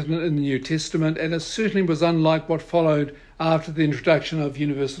the pattern in the New Testament, and it certainly was unlike what followed after the introduction of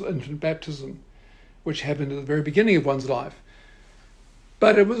universal infant baptism, which happened at the very beginning of one's life.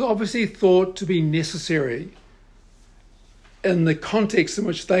 But it was obviously thought to be necessary in the context in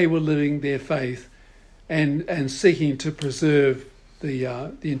which they were living their faith and seeking to preserve the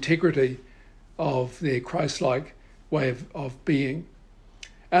integrity of their Christ-like way of being.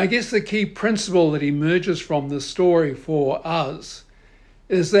 And I guess the key principle that emerges from this story for us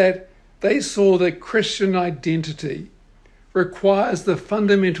is that they saw that Christian identity requires the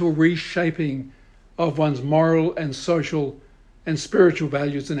fundamental reshaping of one's moral and social and spiritual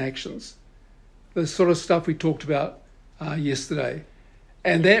values and actions. The sort of stuff we talked about yesterday.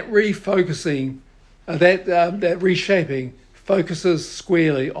 And that refocusing, that reshaping focuses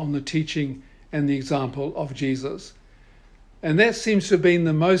squarely on the teaching and the example of Jesus. And that seems to have been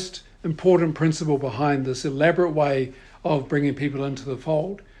the most important principle behind this elaborate way of bringing people into the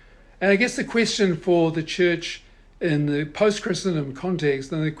fold. And I guess the question for the church in the post-Christendom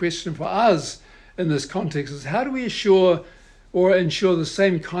context, and the question for us in this context, is how do we ensure the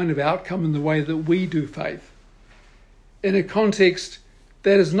same kind of outcome in the way that we do faith in a context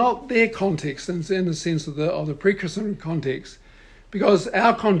that is not their context in the sense of the pre-Christian context, because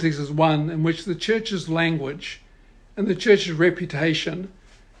our context is one in which the church's language and the church's reputation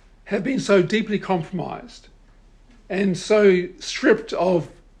have been so deeply compromised and so stripped of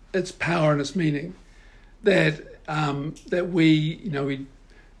its power and its meaning that I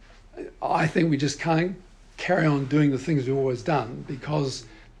think we just can't carry on doing the things we've always done because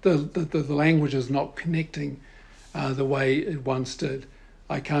the language is not connecting the way it once did.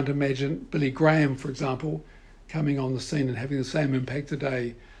 I can't imagine Billy Graham, for example, coming on the scene and having the same impact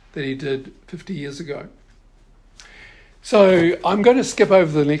today that he did 50 years ago. So I'm going to skip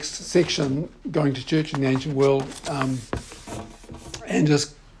over the next section, going to church in the ancient world, and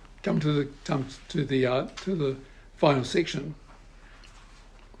just come to the final section.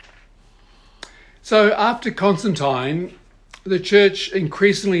 So after Constantine, the church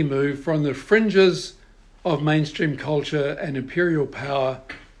increasingly moved from the fringes of mainstream culture and imperial power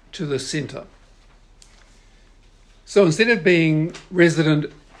to the centre. So instead of being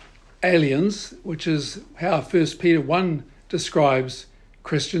resident aliens, which is how 1 Peter 1 describes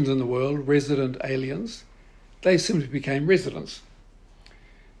Christians in the world, resident aliens, they simply became residents.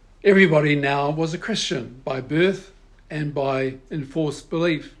 Everybody now was a Christian by birth and by enforced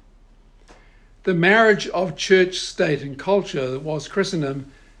belief. The marriage of church, state and culture that was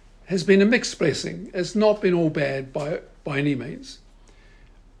Christendom has been a mixed blessing. It's not been all bad by any means.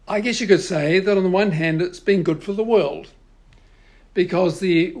 I guess you could say that on the one hand it's been good for the world because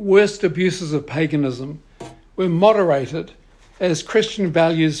the worst abuses of paganism were moderated as Christian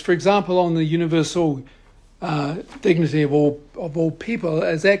values, for example, on the universal dignity of all people,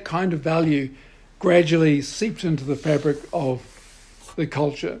 as that kind of value gradually seeped into the fabric of the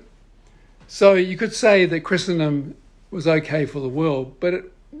culture. So you could say that Christendom was okay for the world, but it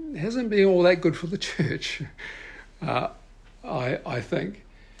hasn't been all that good for the church, I think,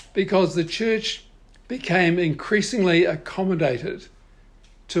 because the church became increasingly accommodated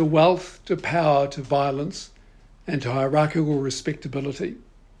to wealth, to power, to violence, and to hierarchical respectability.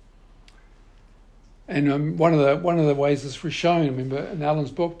 And one of the ways this was shown, remember in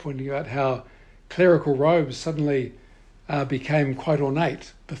Alan's book, pointing out how clerical robes suddenly became quite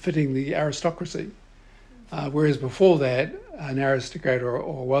ornate, befitting the aristocracy. Whereas before that, an aristocrat or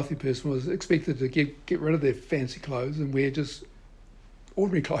a wealthy person was expected to get rid of their fancy clothes and wear just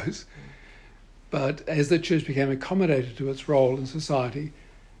ordinary clothes. But as the church became accommodated to its role in society,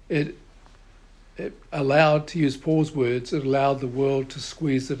 it allowed, to use Paul's words, it allowed the world to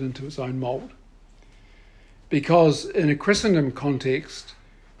squeeze it into its own mould. Because in a Christendom context,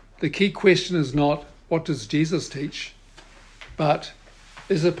 the key question is not what does Jesus teach, but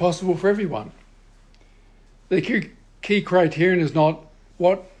is it possible for everyone? The key criterion is not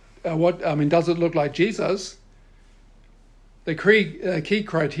does it look like Jesus? The key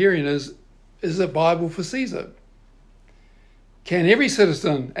criterion is it Bible for Caesar? Can every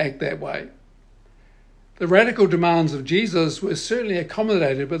citizen act that way? The radical demands of Jesus were certainly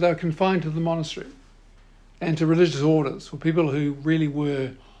accommodated, but they were confined to the monastery and to religious orders, for people who really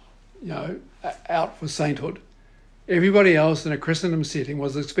were, out for sainthood. Everybody else in a Christendom setting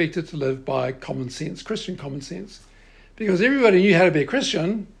was expected to live by common sense, Christian common sense, because everybody knew how to be a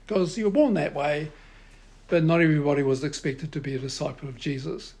Christian because you were born that way, but not everybody was expected to be a disciple of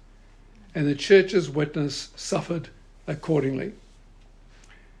Jesus. And the church's witness suffered accordingly.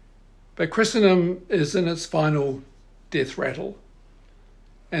 But Christendom is in its final death rattle,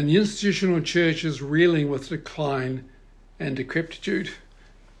 and the institutional church is reeling with decline and decrepitude.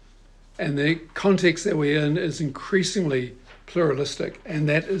 And the context that we're in is increasingly pluralistic, and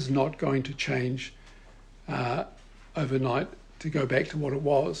that is not going to change overnight to go back to what it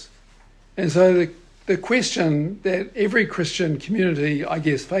was. And so the question that every Christian community, I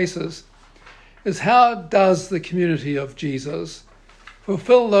guess, faces is how does the community of Jesus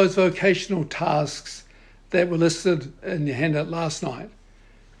fulfill those vocational tasks that were listed in your handout last night,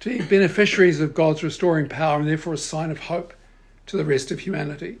 to be beneficiaries of God's restoring power and therefore a sign of hope to the rest of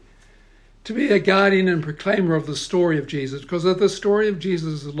humanity, to be a guardian and proclaimer of the story of Jesus, because if the story of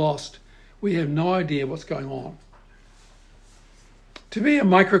Jesus is lost, we have no idea what's going on. To be a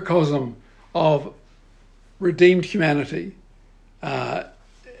microcosm of redeemed humanity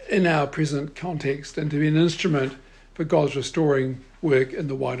in our present context, and to be an instrument for God's restoring work in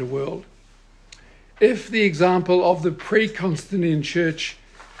the wider world. If the example of the pre-Constantine church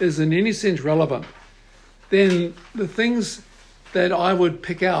is in any sense relevant, then the things that I would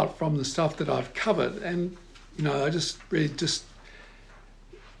pick out from the stuff that I've covered, and I just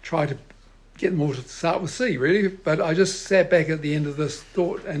try to get them all to start with C, really, but I just sat back at the end of this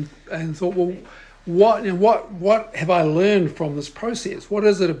thought and thought, well, what have I learned from this process? What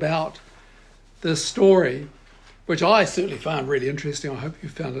is it about this story, which I certainly found really interesting? I hope you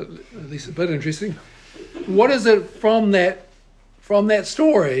found it at least a bit interesting. What is it from that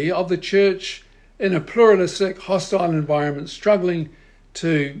story of the church in a pluralistic, hostile environment, struggling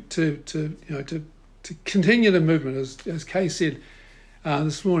to continue the movement, as Kay said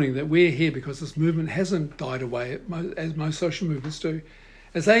this morning, that we're here because this movement hasn't died away, as most social movements do.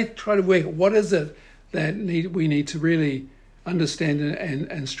 As they try to work, what is it that we need to really understand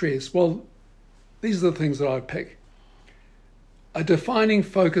and stress? Well, these are the things that I pick. A defining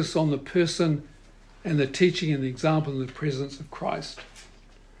focus on the person and the teaching and the example and the presence of Christ.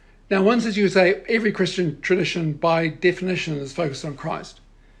 Now, one says you would say every Christian tradition by definition is focused on Christ.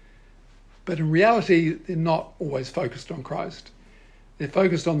 But in reality, they're not always focused on Christ. They're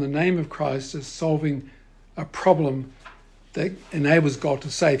focused on the name of Christ as solving a problem that enables God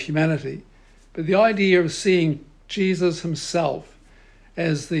to save humanity. But the idea of seeing Jesus himself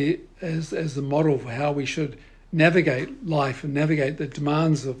as the model for how we should navigate life and navigate the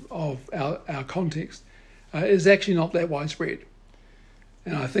demands of our context is actually not that widespread.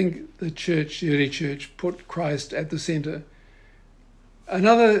 And I think the early church, put Christ at the centre.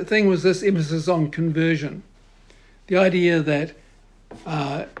 Another thing was this emphasis on conversion. The idea that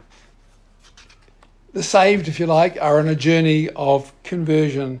the saved, if you like, are on a journey of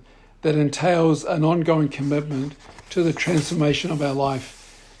conversion that entails an ongoing commitment to the transformation of our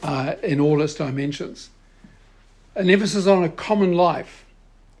life in all its dimensions. An emphasis on a common life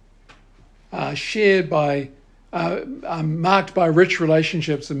shared by, marked by rich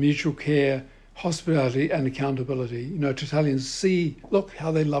relationships and mutual care, hospitality and accountability. Tertullians see, look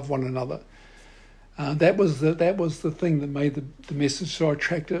how they love one another. That was the thing that made the message so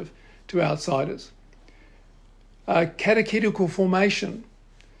attractive to outsiders. Catechetical formation.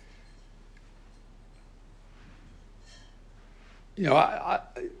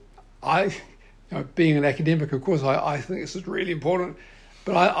 I being an academic, of course, I think this is really important.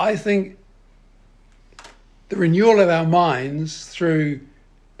 But I think the renewal of our minds through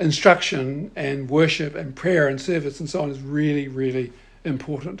instruction and worship and prayer and service and so on is really, really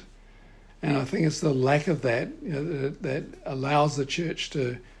important. And I think it's the lack of that that allows the church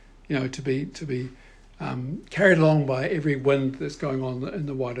to be carried along by every wind that's going on in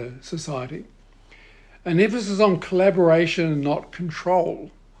the wider society. An emphasis on collaboration and not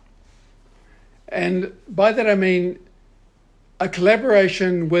control. And by that I mean a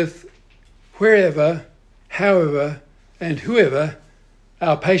collaboration with wherever, however, and whoever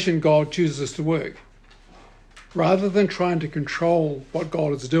our patient God chooses us to work. Rather than trying to control what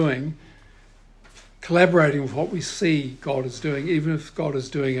God is doing, collaborating with what we see God is doing, even if God is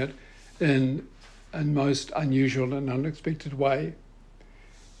doing it in a most unusual and unexpected way.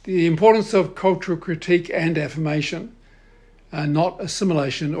 The importance of cultural critique and affirmation, not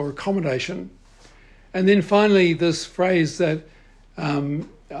assimilation or accommodation. And then finally, this phrase that I don't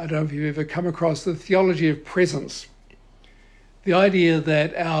know if you've ever come across, the theology of presence. The idea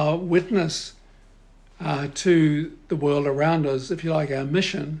that our witness to the world around us, if you like, our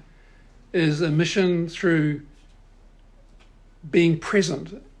mission, is a mission through being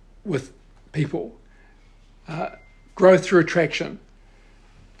present with people. Growth through attraction.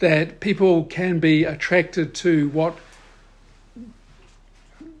 That people can be attracted to what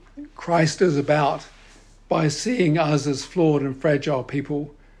Christ is about by seeing us as flawed and fragile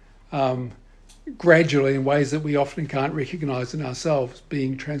people gradually in ways that we often can't recognise in ourselves,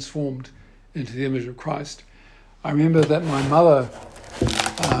 being transformed into the image of Christ. I remember that my mother,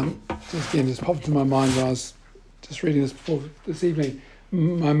 just popped into my mind when I was just reading this before this evening,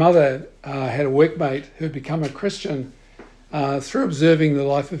 my mother had a workmate who had become a Christian through observing the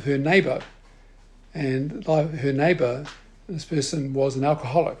life of her neighbour. And her neighbour, this person was an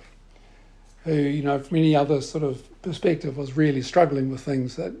alcoholic who, for many other sort of perspective, was really struggling with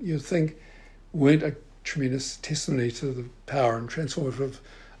things that you'd think weren't a tremendous testimony to the power and transformative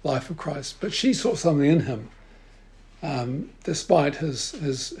life of Christ. But she saw something in him, despite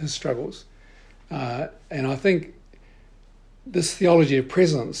his struggles. And I think this theology of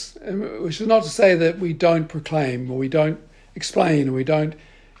presence, which is not to say that we don't proclaim or we don't explain or we don't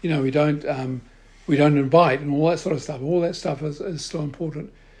invite and all that sort of stuff. All that stuff is still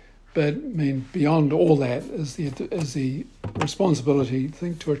important. But I mean, beyond all that is the responsibility, I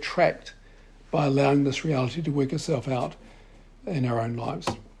think, to attract by allowing this reality to work itself out in our own lives.